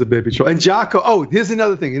that's the baby troll. And Jocko, here's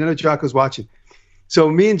another thing. Jocko's watching. So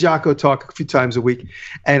me and Jocko talk a few times a week,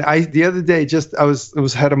 and the other day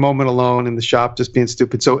I had a moment alone in the shop just being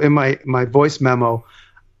stupid. So in my voice memo,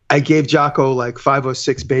 I gave Jocko like 5 or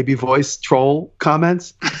 6 baby voice troll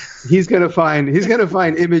comments. He's gonna find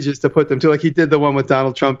images to put them to. Like, he did the one with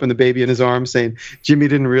Donald Trump and the baby in his arms saying Jimmy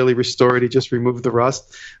didn't really restore it, he just removed the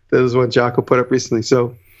rust. That was one Jocko put up recently.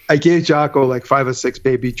 So I gave Jocko like 5 or 6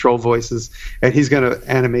 baby troll voices, and he's going to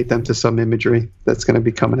animate them to some imagery that's going to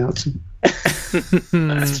be coming out soon.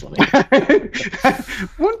 That's funny. I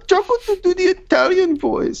want Jocko to do the Italian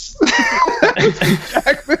voice.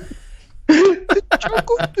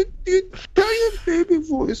 Jocko to the Italian baby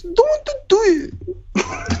voice. Don't want to do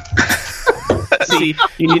it. See,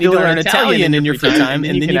 you need to learn Italian in your free time,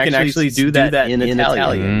 and then you can actually do that in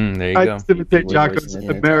Italian. There you I go. just imitate Jocko's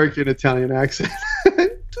American Italian accent.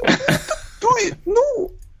 Do it.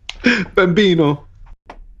 No. Bambino.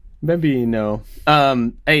 Maybe no.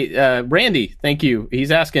 Hey, Randy, thank you.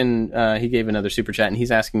 He's asking. He gave another super chat, and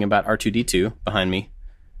he's asking about R2D2 behind me.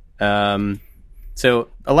 So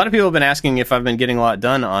a lot of people have been asking if I've been getting a lot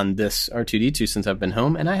done on this R2D2 since I've been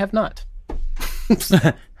home, and I have not.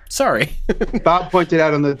 Sorry. Bob pointed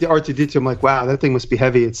out on the R2D2. I'm like, wow, that thing must be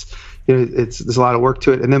heavy. There's a lot of work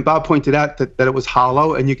to it. And then Bob pointed out that it was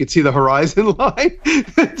hollow, and you could see the horizon line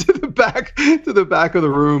to the back of the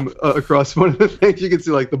room across one of the things. You can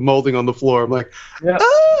see like the molding on the floor. I'm like,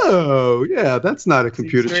 oh yeah, that's not a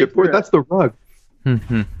computer chipboard. That's the rug.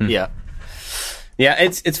 Yeah. Yeah,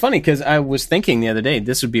 it's funny because I was thinking the other day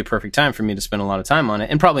this would be a perfect time for me to spend a lot of time on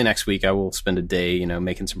it, and probably next week I will spend a day,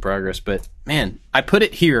 making some progress. But man, I put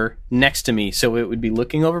it here next to me so it would be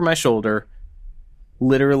looking over my shoulder,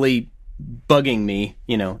 literally bugging me,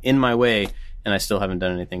 in my way, and I still haven't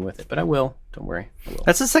done anything with it. But I will. Don't worry. I will.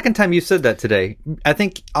 That's the second time you said that today. I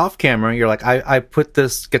think off camera you're like, I put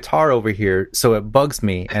this guitar over here so it bugs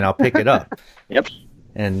me, and I'll pick it up. Yep.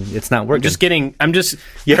 And it's not working. I'm just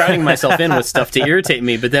crowding myself in with stuff to irritate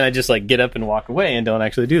me, but then I just get up and walk away and don't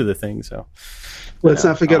actually do the thing. So let's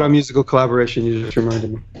not forget our musical collaboration. You just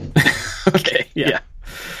reminded me. Okay, yeah.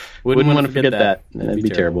 Wouldn't want to forget that. That'd be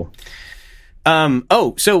terrible.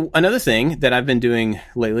 So another thing that I've been doing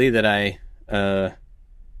lately that I hadn't.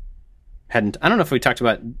 I don't know if we talked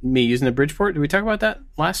about me using the Bridgeport. Did we talk about that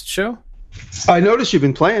last show? I noticed you've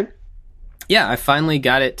been playing. Yeah, I finally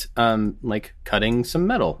got it, cutting some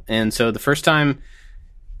metal. And so the first time,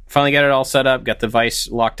 finally got it all set up, got the vise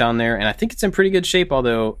locked on there, and I think it's in pretty good shape,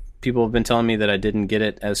 although people have been telling me that I didn't get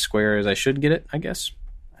it as square as I should get it, I guess.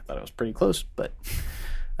 I thought it was pretty close, but...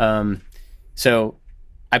 So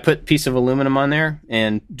I put a piece of aluminum on there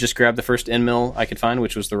and just grabbed the first end mill I could find,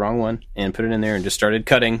 which was the wrong one, and put it in there and just started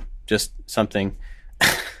cutting just something.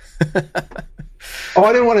 Oh,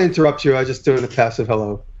 I didn't want to interrupt you. I was just doing a passive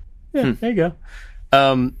hello. Yeah, there you go.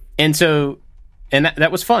 And that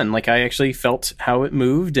was fun. I actually felt how it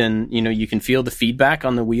moved, and you can feel the feedback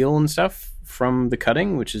on the wheel and stuff from the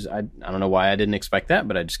cutting, which is I don't know why I didn't expect that,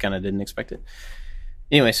 but I just kind of didn't expect it.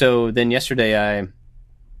 Anyway, so then yesterday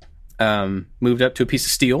I moved up to a piece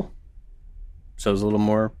of steel, so I was a little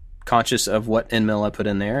more conscious of what end mill I put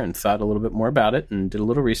in there, and thought a little bit more about it, and did a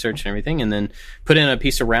little research and everything, and then put in a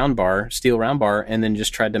piece of steel round bar, and then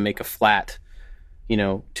just tried to make a flat.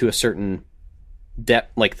 To a certain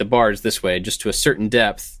depth, like the bars this way, just to a certain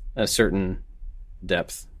depth,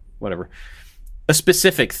 whatever. A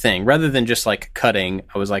specific thing, rather than just cutting.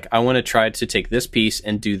 I was like, I want to try to take this piece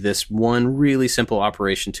and do this one really simple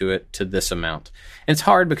operation to it to this amount. And it's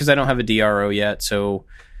hard because I don't have a DRO yet, so,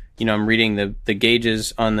 I'm reading the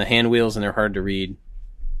gauges on the hand wheels, and they're hard to read.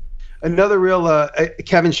 Another real,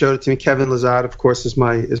 Kevin showed it to me. Kevin Lazard, of course, is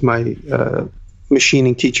my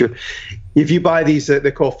machining teacher. If you buy these,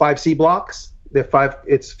 they're called 5C blocks. They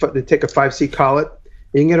take a 5C collet.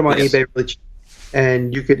 You can get them on eBay really cheap.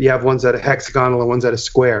 And you have ones that are hexagonal and ones that are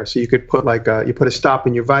square. So you could put you put a stop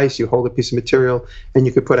in your vise, you hold a piece of material, and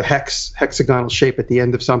you could put a hexagonal shape at the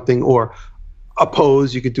end of something, or a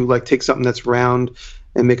pose. You could do take something that's round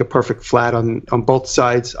and make a perfect flat on both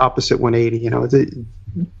sides, opposite 180. With a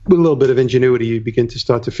little bit of ingenuity, you begin to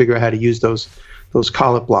start to figure out how to use those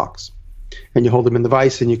collet blocks. And you hold them in the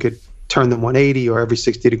vise, and you could turn them 180 or every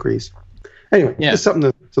 60 degrees. Anyway, just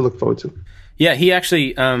something to look forward to. Yeah, he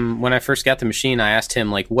actually, when I first got the machine, I asked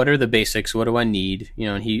him, what are the basics? What do I need?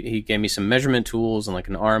 And he gave me some measurement tools and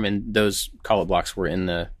an arm, and those collet blocks were in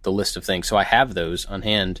the list of things. So I have those on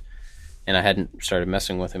hand, and I hadn't started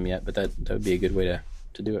messing with them yet, but that would be a good way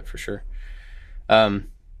to do it for sure.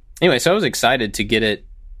 Anyway, so I was excited to get it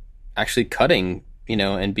actually cutting,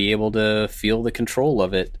 and be able to feel the control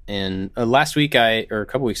of it. And last week or a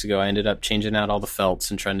couple weeks ago, I ended up changing out all the felts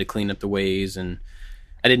and trying to clean up the ways. And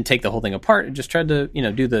I didn't take the whole thing apart. I just tried to,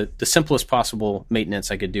 do the simplest possible maintenance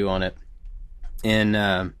I could do on it.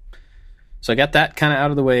 And so I got that kind of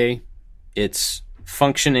out of the way. It's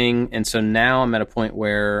functioning. And so now I'm at a point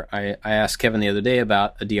where I asked Kevin the other day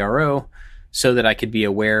about a DRO so that I could be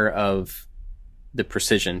aware of the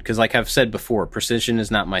precision, because like I've said before, precision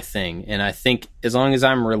is not my thing, and I think as long as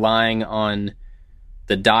I'm relying on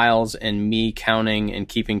the dials and me counting and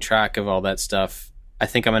keeping track of all that stuff, I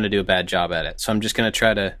think I'm going to do a bad job at it. So I'm just going to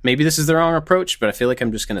try to, maybe this is the wrong approach, but I feel like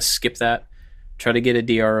I'm just going to skip that, try to get a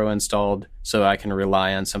DRO installed so I can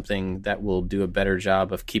rely on something that will do a better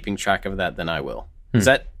job of keeping track of that than I will. Does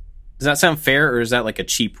that sound fair, or is that a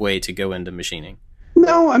cheap way to go into machining?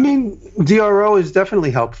 No, I mean, DRO is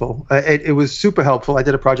definitely helpful. It was super helpful. I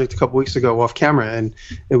did a project a couple weeks ago off camera, and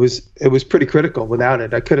it was pretty critical without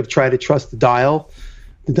it. I could have tried to trust the dial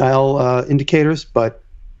indicators, but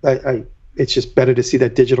I it's just better to see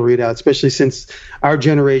that digital readout, especially since our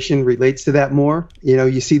generation relates to that more.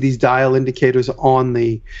 You see these dial indicators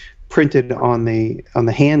printed on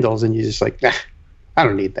the handles, and you're just like, nah, I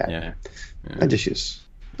don't need that. Yeah.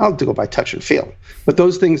 I'll go by touch and feel. But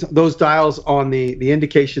those dials on the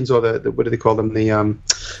indications, or the what do they call them? The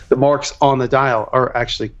marks on the dial are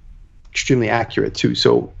actually extremely accurate too.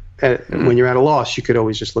 So when you're at a loss, you could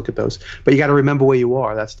always just look at those. But you got to remember where you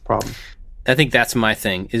are. That's the problem. I think that's my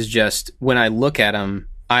thing, is just when I look at them,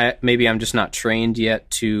 maybe I'm just not trained yet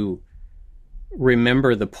to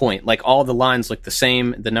remember the point. Like, all the lines look the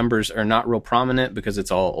same. The numbers are not real prominent because it's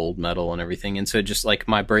all old metal and everything. And so just like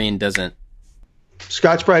my brain doesn't.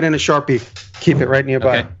 Scotch-Brite and a Sharpie, keep it right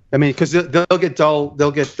nearby. Okay. I mean, because they'll get dull,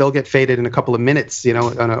 they'll get faded in a couple of minutes,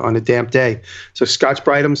 on a damp day. So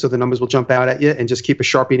Scotch-Brite them so the numbers will jump out at you, and just keep a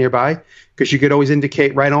Sharpie nearby, because you could always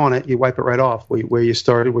indicate right on it. You wipe it right off where you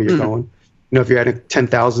started, where you're going. If you're at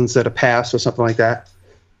 10,000s at a pass or something like that,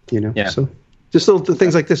 Yeah. So just little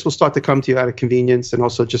things like this will start to come to you out of convenience, and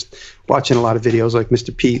also just watching a lot of videos like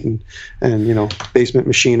Mr. Pete and Basement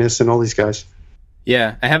Machinist and all these guys.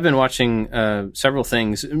 Yeah, I have been watching several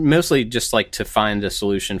things, mostly just like to find a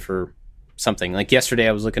solution for something. Like yesterday,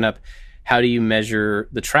 I was looking up how do you measure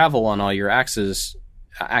the travel on all your axes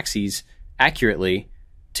accurately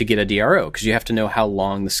to get a DRO, because you have to know how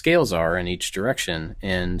long the scales are in each direction.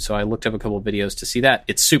 And so I looked up a couple of videos to see that.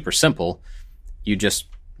 It's super simple. You just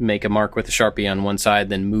make a mark with a Sharpie on one side,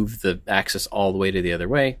 then move the axis all the way to the other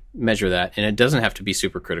way, measure that, and it doesn't have to be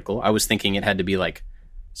super critical. I was thinking it had to be like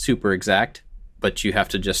super exact, but you have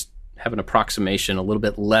to just have an approximation a little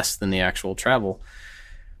bit less than the actual travel.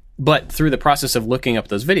 But through the process of looking up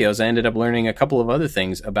those videos, I ended up learning a couple of other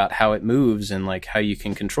things about how it moves and like how you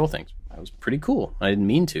can control things. That was pretty cool. I didn't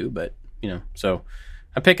mean to, but so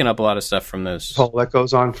I'm picking up a lot of stuff from those. Oh, that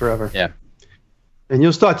goes on forever. Yeah. And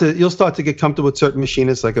you'll start to get comfortable with certain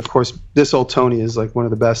machinists. Like, of course, this old Tony is like one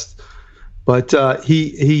of the best, but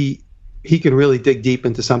he can really dig deep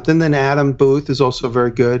into something. Then Adam Booth is also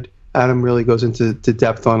very good. Adam really goes into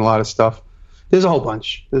depth on a lot of stuff. There's a whole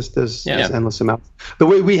bunch. There's endless amounts. The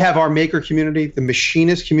way we have our maker community, the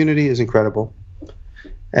machinist community, is incredible.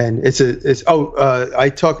 And I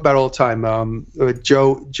talk about it all the time.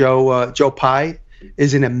 Joe Pye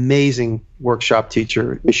is an amazing workshop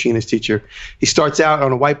teacher, machinist teacher. He starts out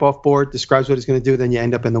on a wipe-off board, describes what he's going to do, then you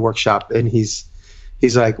end up in the workshop, and he's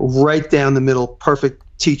like right down the middle, perfect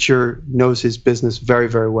teacher, knows his business very,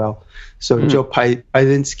 very well. So Joe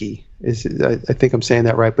Pylinski is, I think I'm saying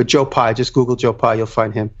that right, but Joe Pye, just Google Joe Pye, you'll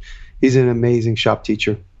find him. He's an amazing shop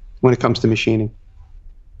teacher when it comes to machining.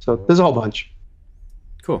 So there's a whole bunch.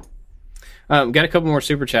 Cool. Got a couple more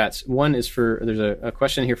super chats. One is there's a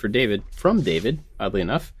question here from David, oddly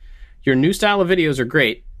enough. Your new style of videos are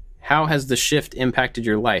great. How has the shift impacted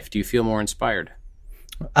your life? Do you feel more inspired?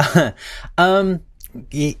 I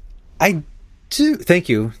do. Thank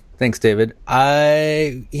you. Thanks, David.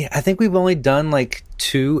 I think we've only done like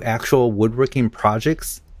 2 actual woodworking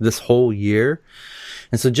projects this whole year.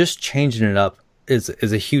 And so just changing it up is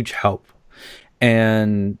a huge help.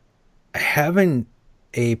 And having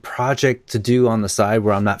a project to do on the side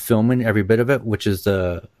where I'm not filming every bit of it, which is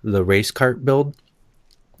the race cart build,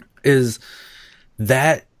 is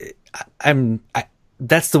that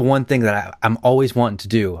that's the one thing that I'm always wanting to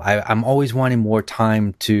do. I'm always wanting more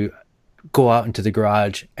time to go out into the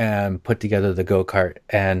garage and put together the go-kart,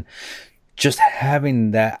 and just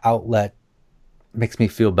having that outlet makes me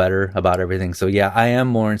feel better about everything. So yeah, I am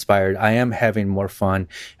more inspired. I am having more fun,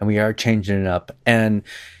 and we are changing it up. And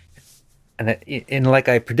like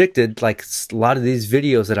I predicted, like a lot of these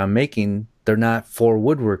videos that I'm making, they're not for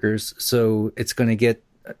woodworkers, so it's going to get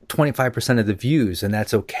 25% of the views, and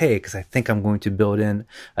that's okay, because I think I'm going to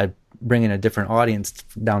bring in a different audience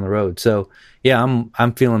down the road. So yeah,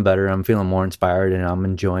 I'm feeling better. I'm feeling more inspired, and I'm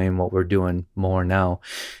enjoying what we're doing more now.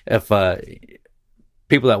 If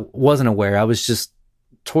people that wasn't aware, I was just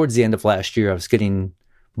towards the end of last year, I was getting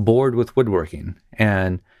bored with woodworking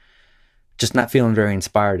and just not feeling very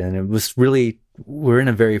inspired. And it was really, we're in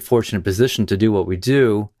a very fortunate position to do what we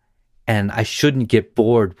do. And I shouldn't get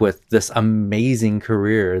bored with this amazing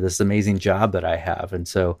career, this amazing job that I have. And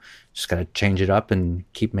so just got to change it up and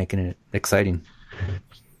keep making it exciting.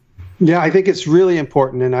 Yeah, I think it's really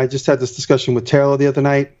important. And I just had this discussion with Taylor the other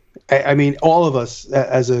night. I mean, all of us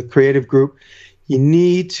as a creative group,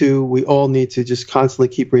 we all need to just constantly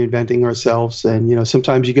keep reinventing ourselves. And,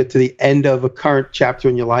 sometimes you get to the end of a current chapter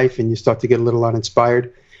in your life and you start to get a little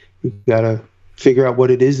uninspired. You got to figure out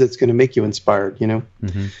what it is that's going to make you inspired,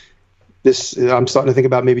 Mm-hmm. I'm starting to think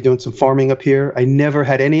about maybe doing some farming up here. I never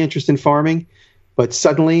had any interest in farming, But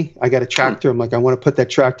suddenly I got a tractor. I'm like, I want to put that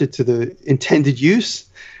tractor to the intended use.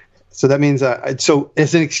 So that means, so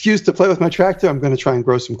as an excuse to play with my tractor, I'm going to try and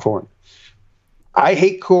grow some corn. I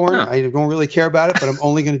hate corn. Huh. I don't really care about it, but I'm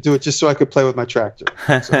only going to do it just so I could play with my tractor.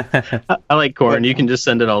 So, I like corn. You can just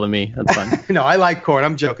send it all to me. That's fine. no, I like corn.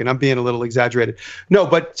 I'm joking. I'm being a little exaggerated. No,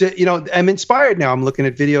 but I'm inspired now. I'm looking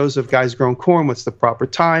at videos of guys growing corn. What's the proper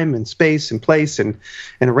time and space and place and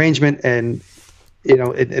arrangement, and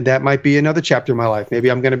that might be another chapter in my life.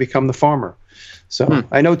 Maybe I'm going to become the farmer. So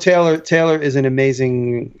I know Taylor is an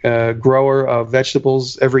amazing grower of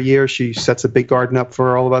vegetables. Every year she sets a big garden up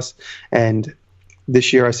for all of us, and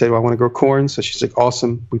this year I said, well, I want to grow corn. So she's like,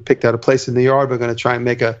 awesome. We picked out a place in the yard. We're going to try and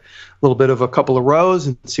make a little bit of a couple of rows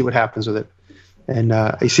and see what happens with it. And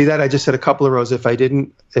you see that? I just said a couple of rows. If I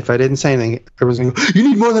didn't say anything, everyone's going to go, you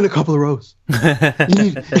need more than a couple of rows.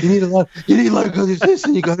 You need a lot. You need like this,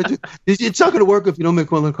 and you got to do. It's not going to work if you don't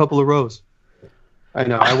make more than a couple of rows. I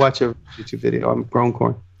know. I watch a YouTube video. I'm growing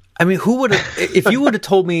corn. I mean, who would have, if you would have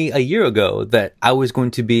told me a year ago that I was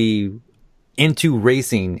going to be into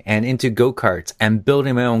racing and into go-karts and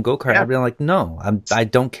building my own go-kart, I'd be like, no, I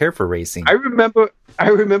don't care for racing. I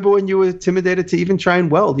remember when you were intimidated to even try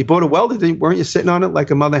and weld. You bought a welder, weren't you sitting on it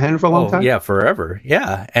like a mother hen for a long time? Yeah, forever.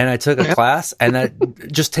 Yeah. And I took a class, and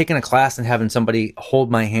just taking a class and having somebody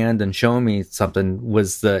hold my hand and show me something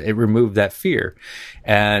it removed that fear.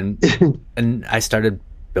 And I started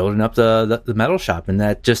building up the metal shop, and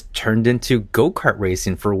that just turned into go-kart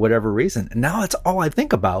racing for whatever reason. And now it's all I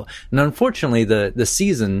think about. And unfortunately, the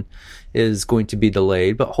season is going to be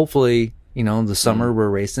delayed, but hopefully, the summer we're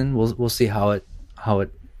racing. We'll see how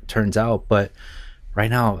it turns out. But right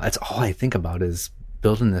now, that's all I think about is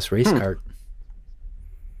building this race cart.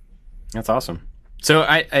 That's awesome. So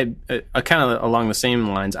I kind of along the same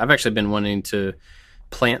lines, I've actually been wanting to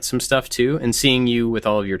plant some stuff too, and seeing you with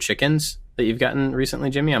all of your chickens that you've gotten recently,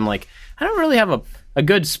 Jimmy, I'm like, I don't really have a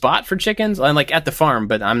good spot for chickens. I'm like at the farm,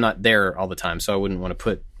 but I'm not there all the time, so I wouldn't want to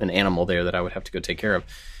put an animal there that I would have to go take care of.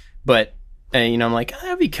 But I'm like,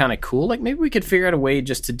 that'd be kind of cool. Like maybe we could figure out a way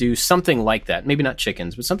just to do something like that. Maybe not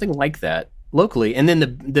chickens, but something like that locally. And then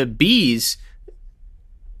the bees.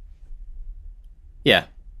 Yeah.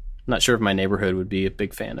 Not sure if my neighborhood would be a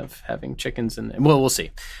big fan of having chickens in there. Well, we'll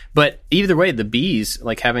see. But either way, the bees,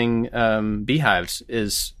 like having beehives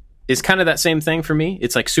is kind of that same thing for me.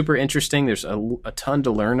 It's like super interesting. There's a ton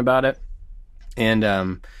to learn about it.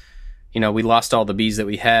 And, we lost all the bees that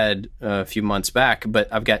we had a few months back, but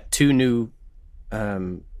I've got 2 new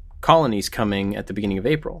colonies coming at the beginning of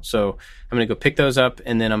April. So I'm going to go pick those up,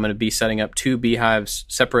 and then I'm going to be setting up 2 beehives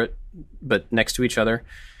separate but next to each other.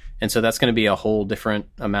 And so that's going to be a whole different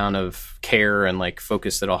amount of care and like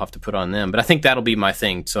focus that I'll have to put on them. But I think that'll be my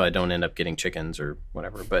thing, so I don't end up getting chickens or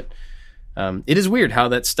whatever. But it is weird how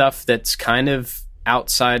that stuff that's kind of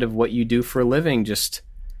outside of what you do for a living just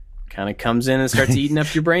kind of comes in and starts eating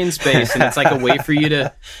up your brain space. And it's like a way for you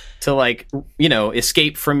to like,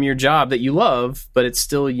 escape from your job that you love, but it's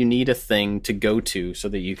still, you need a thing to go to so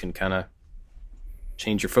that you can kind of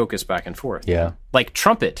change your focus back and forth. Yeah. Like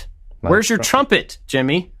trumpet. Where's your trumpet,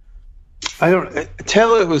 Jimmy?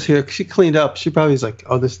 Taylor was here. She cleaned up. She probably was like,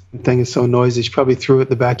 oh, this thing is so noisy. She probably threw it in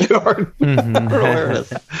the backyard. I don't know where it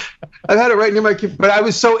is. I've had it right near my computer, but I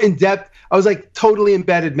was so in depth. I was like totally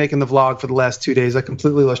embedded making the vlog for the last 2 days. I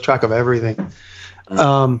completely lost track of everything.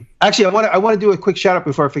 Actually, I want to do a quick shout out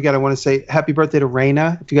before I forget. I want to say happy birthday to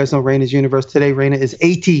Raina. If you guys know Raina's universe today, Raina is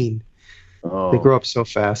 18. Oh. They grow up so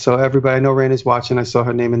fast. So everybody, I know Raina's watching. I saw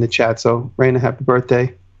her name in the chat. So Raina, happy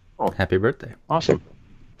birthday. Oh, happy birthday. Awesome.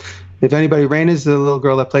 If anybody, Raina's the little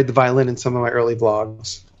girl that played the violin in some of my early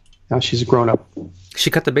vlogs. Now she's a grown up. She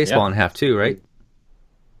cut the baseball in half too, right?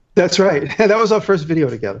 That's right. That was our first video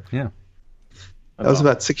together. Yeah. That was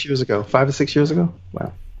about 6 years ago, 5 to 6 years ago.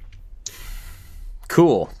 Wow.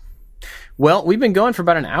 Cool. Well, we've been going for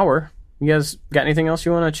about an hour. You guys got anything else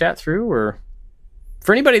you want to chat through? Or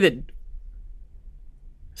for anybody that...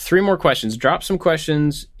 3 more questions. Drop some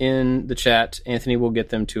questions in the chat. Anthony will get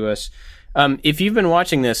them to us. If you've been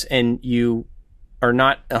watching this and you are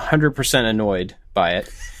not 100% annoyed by it,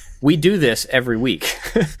 we do this every week.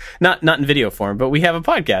 not in video form, but we have a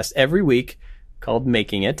podcast every week called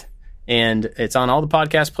Making It. And it's on all the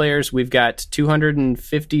podcast players. We've got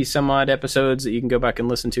 250 some odd episodes that you can go back and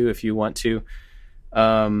listen to if you want to.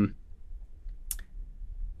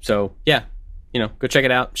 So, yeah. Go check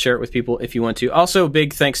it out. Share it with people if you want to. Also,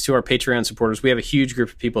 big thanks to our Patreon supporters. We have a huge group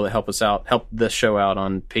of people that help us out, help the show out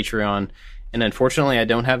on Patreon. And unfortunately, I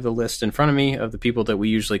don't have the list in front of me of the people that we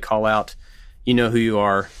usually call out you know who you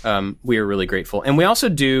are. We are really grateful. And we also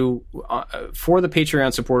do, for the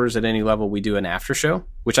Patreon supporters at any level, we do an after show,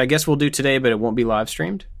 which I guess we'll do today, but it won't be live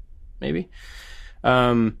streamed, maybe.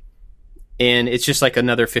 And it's just like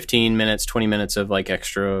another 15 minutes, 20 minutes of like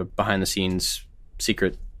extra behind the scenes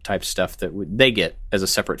secret type stuff that they get as a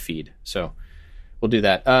separate feed. So we'll do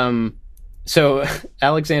that. So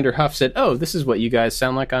Alexander Huff said, "Oh, this is what you guys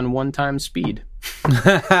sound like on 1 times speed."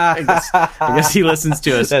 I guess he listens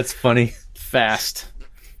to us. That's funny. Fast.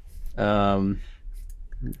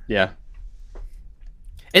 Yeah.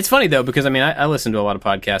 It's funny though, because I mean, I listen to a lot of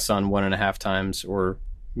podcasts on 1.5 times or,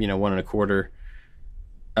 1.25.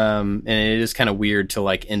 And it is kind of weird to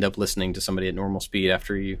like end up listening to somebody at normal speed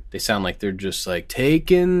after they sound like they're just like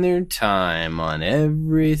taking their time on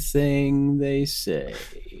everything they say.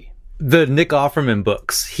 The Nick Offerman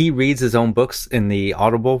books, he reads his own books in the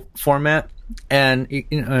Audible format. And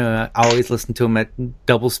I always listen to him at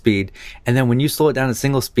double speed. And then when you slow it down to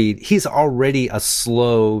single speed, he's already a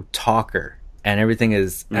slow talker and everything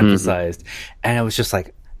is emphasized. And I was just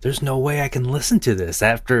like, there's no way I can listen to this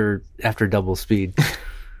after double speed.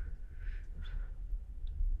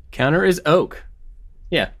 Counter is oak.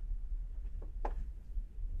 Yeah.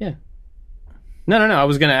 Yeah. No. I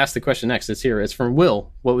was going to ask the question next. It's here. It's from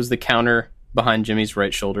Will. What was the counter behind Jimmy's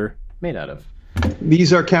right shoulder made out of?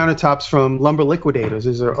 These are countertops from Lumber Liquidators.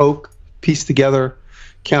 These are oak pieced together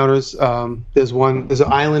counters. There's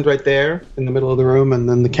an island right there in the middle of the room, and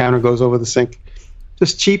then the counter goes over the sink.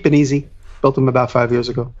 Just cheap and easy. Built them about 5 years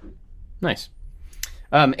ago. Nice.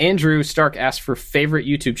 Andrew Stark asked for favorite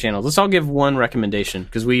YouTube channels. Let's all give one recommendation,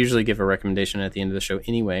 because we usually give a recommendation at the end of the show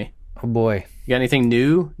anyway. Oh boy. You got anything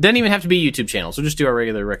new? Doesn't even have to be YouTube channels. We'll just do our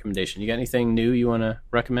regular recommendation. You got anything new you want to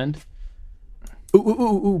recommend?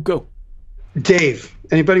 Ooh, go. Dave.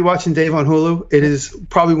 Anybody watching Dave on Hulu? It is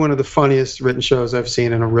probably one of the funniest written shows I've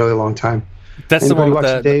seen in a really long time. That's Anybody the one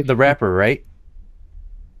with Dave? the rapper, right?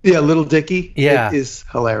 Yeah, Little Dicky. Yeah. It is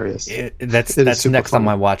hilarious. That's next funny. on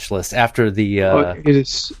my watch list after the... it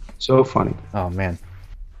is so funny. Oh, man.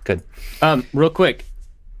 Good. Real quick.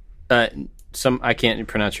 I can't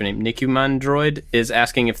pronounce your name. Nikumandroid is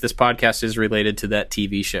asking if this podcast is related to that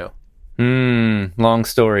TV show. Long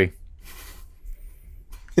story.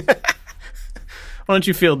 Why don't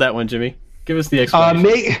you field that one, Jimmy? Give us the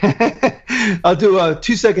explanation. I'll do a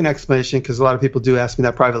 2-second explanation because a lot of people do ask me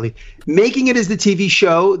that privately. Making It is the TV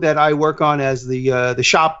show that I work on as the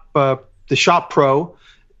shop pro,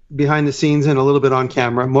 behind the scenes and a little bit on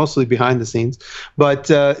camera, mostly behind the scenes. But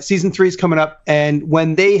season 3 is coming up, and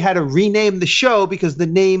when they had to rename the show because the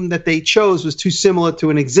name that they chose was too similar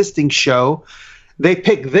to an existing show, they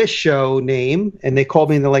picked this show name, and they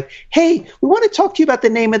called me and they're like, "Hey, we want to talk to you about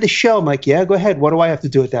the name of the show." I'm like, "Yeah, go ahead. What do I have to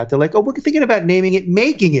do with that?" They're like, "Oh, we're thinking about naming it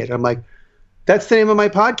Making It." I'm like, "That's the name of my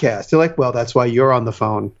podcast." They're like, "Well, that's why you're on the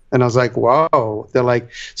phone." And I was like, "Whoa." They're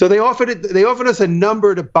like, so they offered us a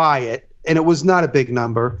number to buy it, and it was not a big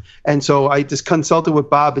number. And so I just consulted with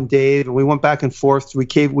Bob and Dave, and we went back and forth. We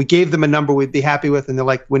gave them a number we'd be happy with, and they're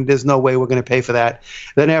like, "When there's no way we're going to pay for that."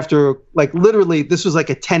 Then after, like, literally, this was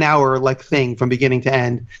like a 10-hour like thing from beginning to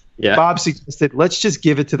end. Yeah. Bob suggested, let's just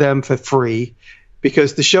give it to them for free,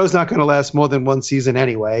 because the show's not going to last more than one season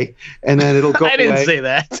anyway, and then it'll go I didn't away. say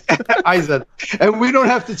that. I said, and we don't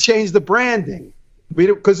have to change the branding.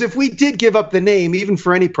 Because if we did give up the name, even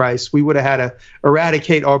for any price, we would have had to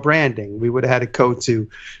eradicate our branding. We would have had to go to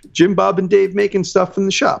Jim, Bob, and Dave making stuff in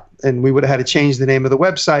the shop. And we would have had to change the name of the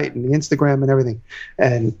website and the Instagram and everything.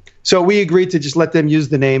 And so we agreed to just let them use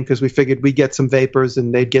the name because we figured we'd get some vapors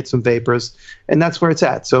and they'd get some vapors. And that's where it's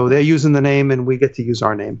at. So they're using the name and we get to use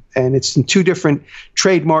our name. And it's in 2 different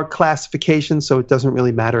trademark classifications, so it doesn't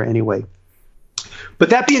really matter anyway. But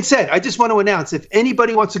that being said, I just want to announce, if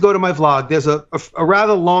anybody wants to go to my vlog, there's a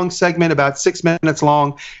rather long segment, about 6 minutes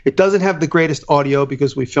long. It doesn't have the greatest audio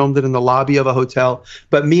because we filmed it in the lobby of a hotel.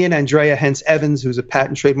 But me and Andrea Hens Evans, who's a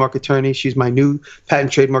patent trademark attorney, she's my new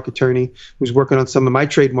patent trademark attorney who's working on some of my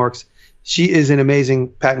trademarks. She is an amazing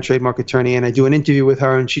patent trademark attorney, and I do an interview with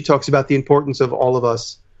her, and she talks about the importance of all of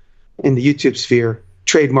us in the YouTube sphere,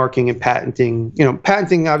 trademarking and patenting.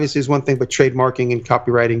 Patenting obviously is one thing, but trademarking and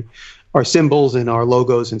copywriting our symbols and our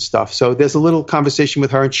logos and stuff. So there's a little conversation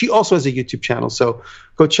with her, and she also has a YouTube channel. So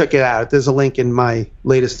go check it out. There's a link in my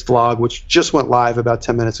latest vlog, which just went live about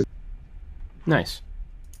 10 minutes ago. Nice.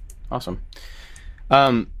 Awesome.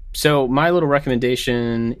 So my little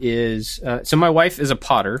recommendation is, so my wife is a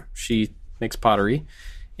potter. She makes pottery,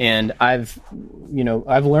 and I've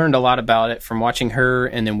learned a lot about it from watching her.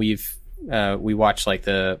 And then we watch like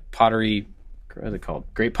the pottery, what is it called?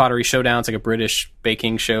 Great Pottery Showdown. It's like a British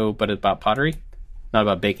baking show, but about pottery, not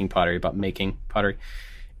about baking pottery, about making pottery.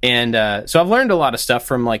 And so I've learned a lot of stuff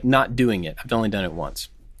from like not doing it. I've only done it once.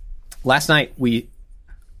 Last night we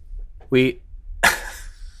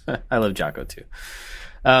I love Jocko too.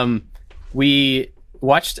 We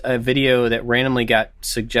watched a video that randomly got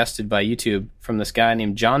suggested by YouTube from this guy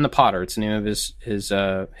named John the Potter. It's the name of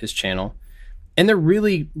his channel. And they're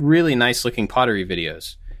really, really nice looking pottery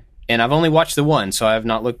videos. And I've only watched the one, so I have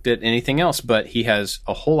not looked at anything else, but he has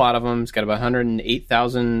a whole lot of them. He's got about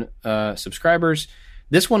 108,000 subscribers.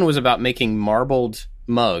 This one was about making marbled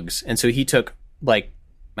mugs. And so he took like,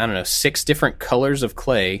 I don't know, 6 different colors of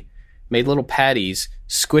clay, made little patties,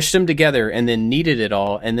 squished them together, and then kneaded it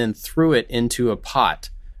all, and then threw it into a pot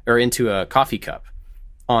or into a coffee cup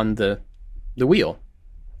on the wheel.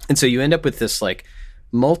 And so you end up with this like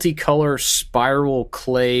multicolor spiral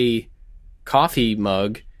clay coffee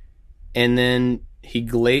mug, and then he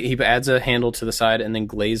adds a handle to the side and then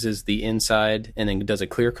glazes the inside and then does a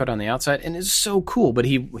clear coat on the outside, and it's so cool. But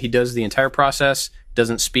he does the entire process,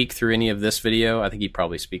 doesn't speak through any of this video. I think he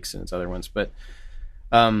probably speaks in his other ones, but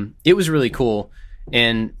it was really cool.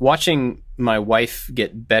 And watching my wife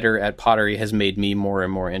get better at pottery has made me more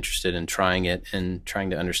and more interested in trying it and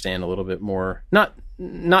trying to understand a little bit more.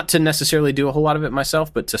 Not to necessarily do a whole lot of it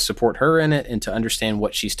myself, but to support her in it and to understand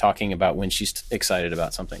what she's talking about when she's excited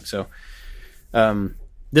about something. So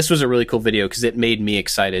this was a really cool video because it made me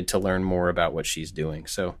excited to learn more about what she's doing.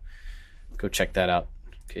 So go check that out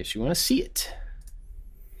in case you want to see it.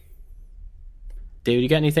 David, you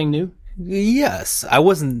got anything new? Yes, I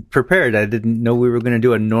wasn't prepared. I didn't know we were going to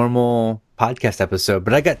do a normal podcast episode,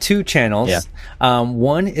 but I got 2 channels. Yeah.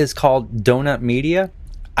 One is called Donut Media.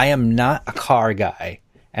 I am not a car guy,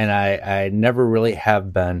 and I never really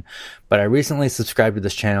have been, but I recently subscribed to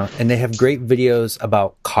this channel, and they have great videos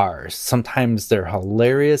about cars. Sometimes they're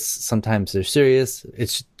hilarious, sometimes they're serious.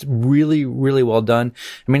 It's really, really well done.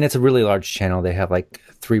 I mean, it's a really large channel. They have like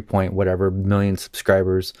 3 point whatever million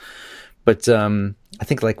subscribers. But I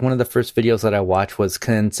think like one of the first videos that I watched was,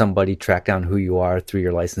 can somebody track down who you are through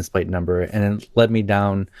your license plate number? And it led me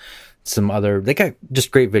down some other, they got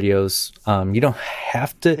just great videos. You don't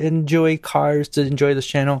have to enjoy cars to enjoy this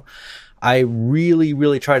channel. I really,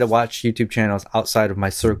 really try to watch YouTube channels outside of my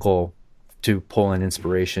circle to pull in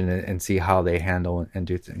inspiration and see how they handle and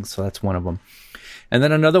do things. So that's one of them. And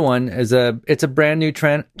then another one is it's a brand new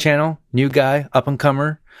channel, new guy, up and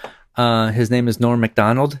comer. His name is Norm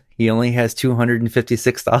Macdonald. He only has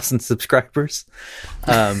 256,000 subscribers.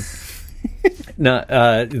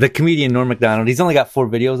 The comedian Norm Macdonald, he's only got 4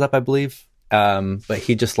 videos up, I believe. But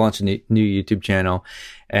he just launched a new YouTube channel.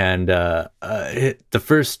 And the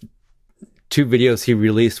first 2 videos he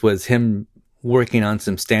released was him working on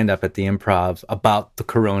some stand-up at the Improv about the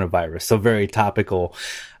coronavirus. So very topical.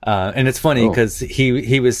 And it's funny because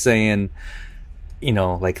he was saying, you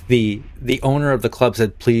know, like the owner of the club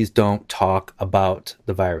said, please don't talk about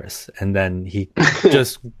the virus. And then he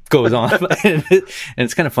just goes on. And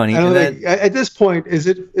it's kind of funny. At this point, is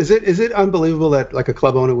it unbelievable that like a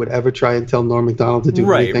club owner would ever try and tell Norm Macdonald to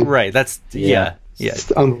do anything? Right. That's, yeah.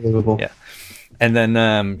 It's unbelievable. Yeah. And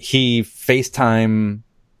then he FaceTime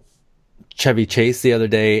Chevy Chase the other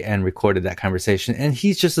day and recorded that conversation. And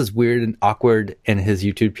he's just as weird and awkward in his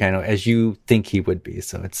YouTube channel as you think he would be.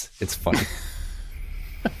 So it's funny.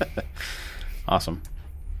 Awesome.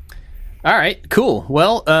 All right, cool.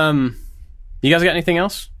 Well, you guys got anything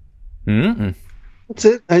else? Mm-mm. That's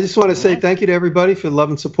it. I just want to say thank you to everybody for the love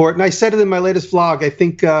and support. And I said it in my latest vlog. I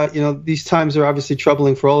think these times are obviously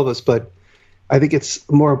troubling for all of us, but I think it's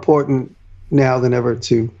more important now than ever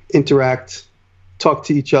to interact, talk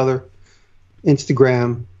to each other,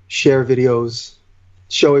 Instagram, share videos,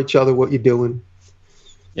 show each other what you're doing.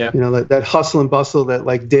 Yeah. You know, that hustle and bustle, that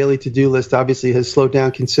like daily to-do list obviously has slowed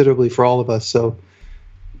down considerably for all of us. So,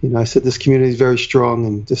 you know, I said this community is very strong,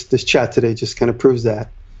 and this chat today just kind of proves that.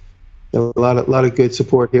 There was a lot of good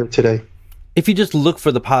support here today. If you just look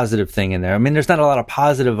for the positive thing in there, I mean, there's not a lot of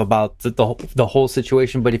positive about the whole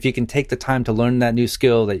situation, but if you can take the time to learn that new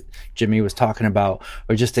skill that Jimmy was talking about,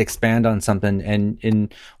 or just to expand on something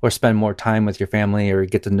or spend more time with your family, or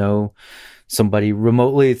get to know somebody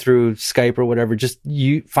remotely through Skype or whatever, just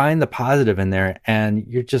you find the positive in there, and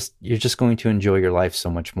you're just going to enjoy your life so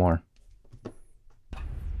much more.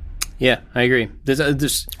 Yeah, I agree.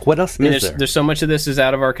 There's what else is there? There's so much of this is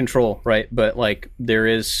out of our control, right? But like there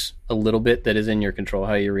is a little bit that is in your control,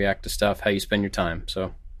 how you react to stuff, how you spend your time.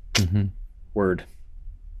 So word.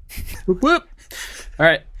 Whoop. All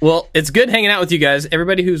right. Well, it's good hanging out with you guys.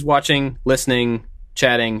 Everybody who's watching, listening,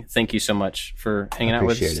 chatting, thank you so much for hanging out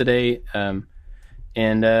with us today.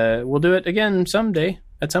 And we'll do it again someday,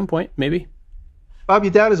 at some point, maybe. Bob,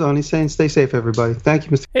 your dad is on. He's saying stay safe, everybody. Thank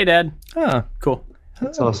you, Mr. Hey, Dad. Oh, cool.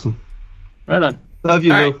 That's awesome. Right on. Love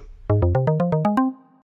you, All Lou. right.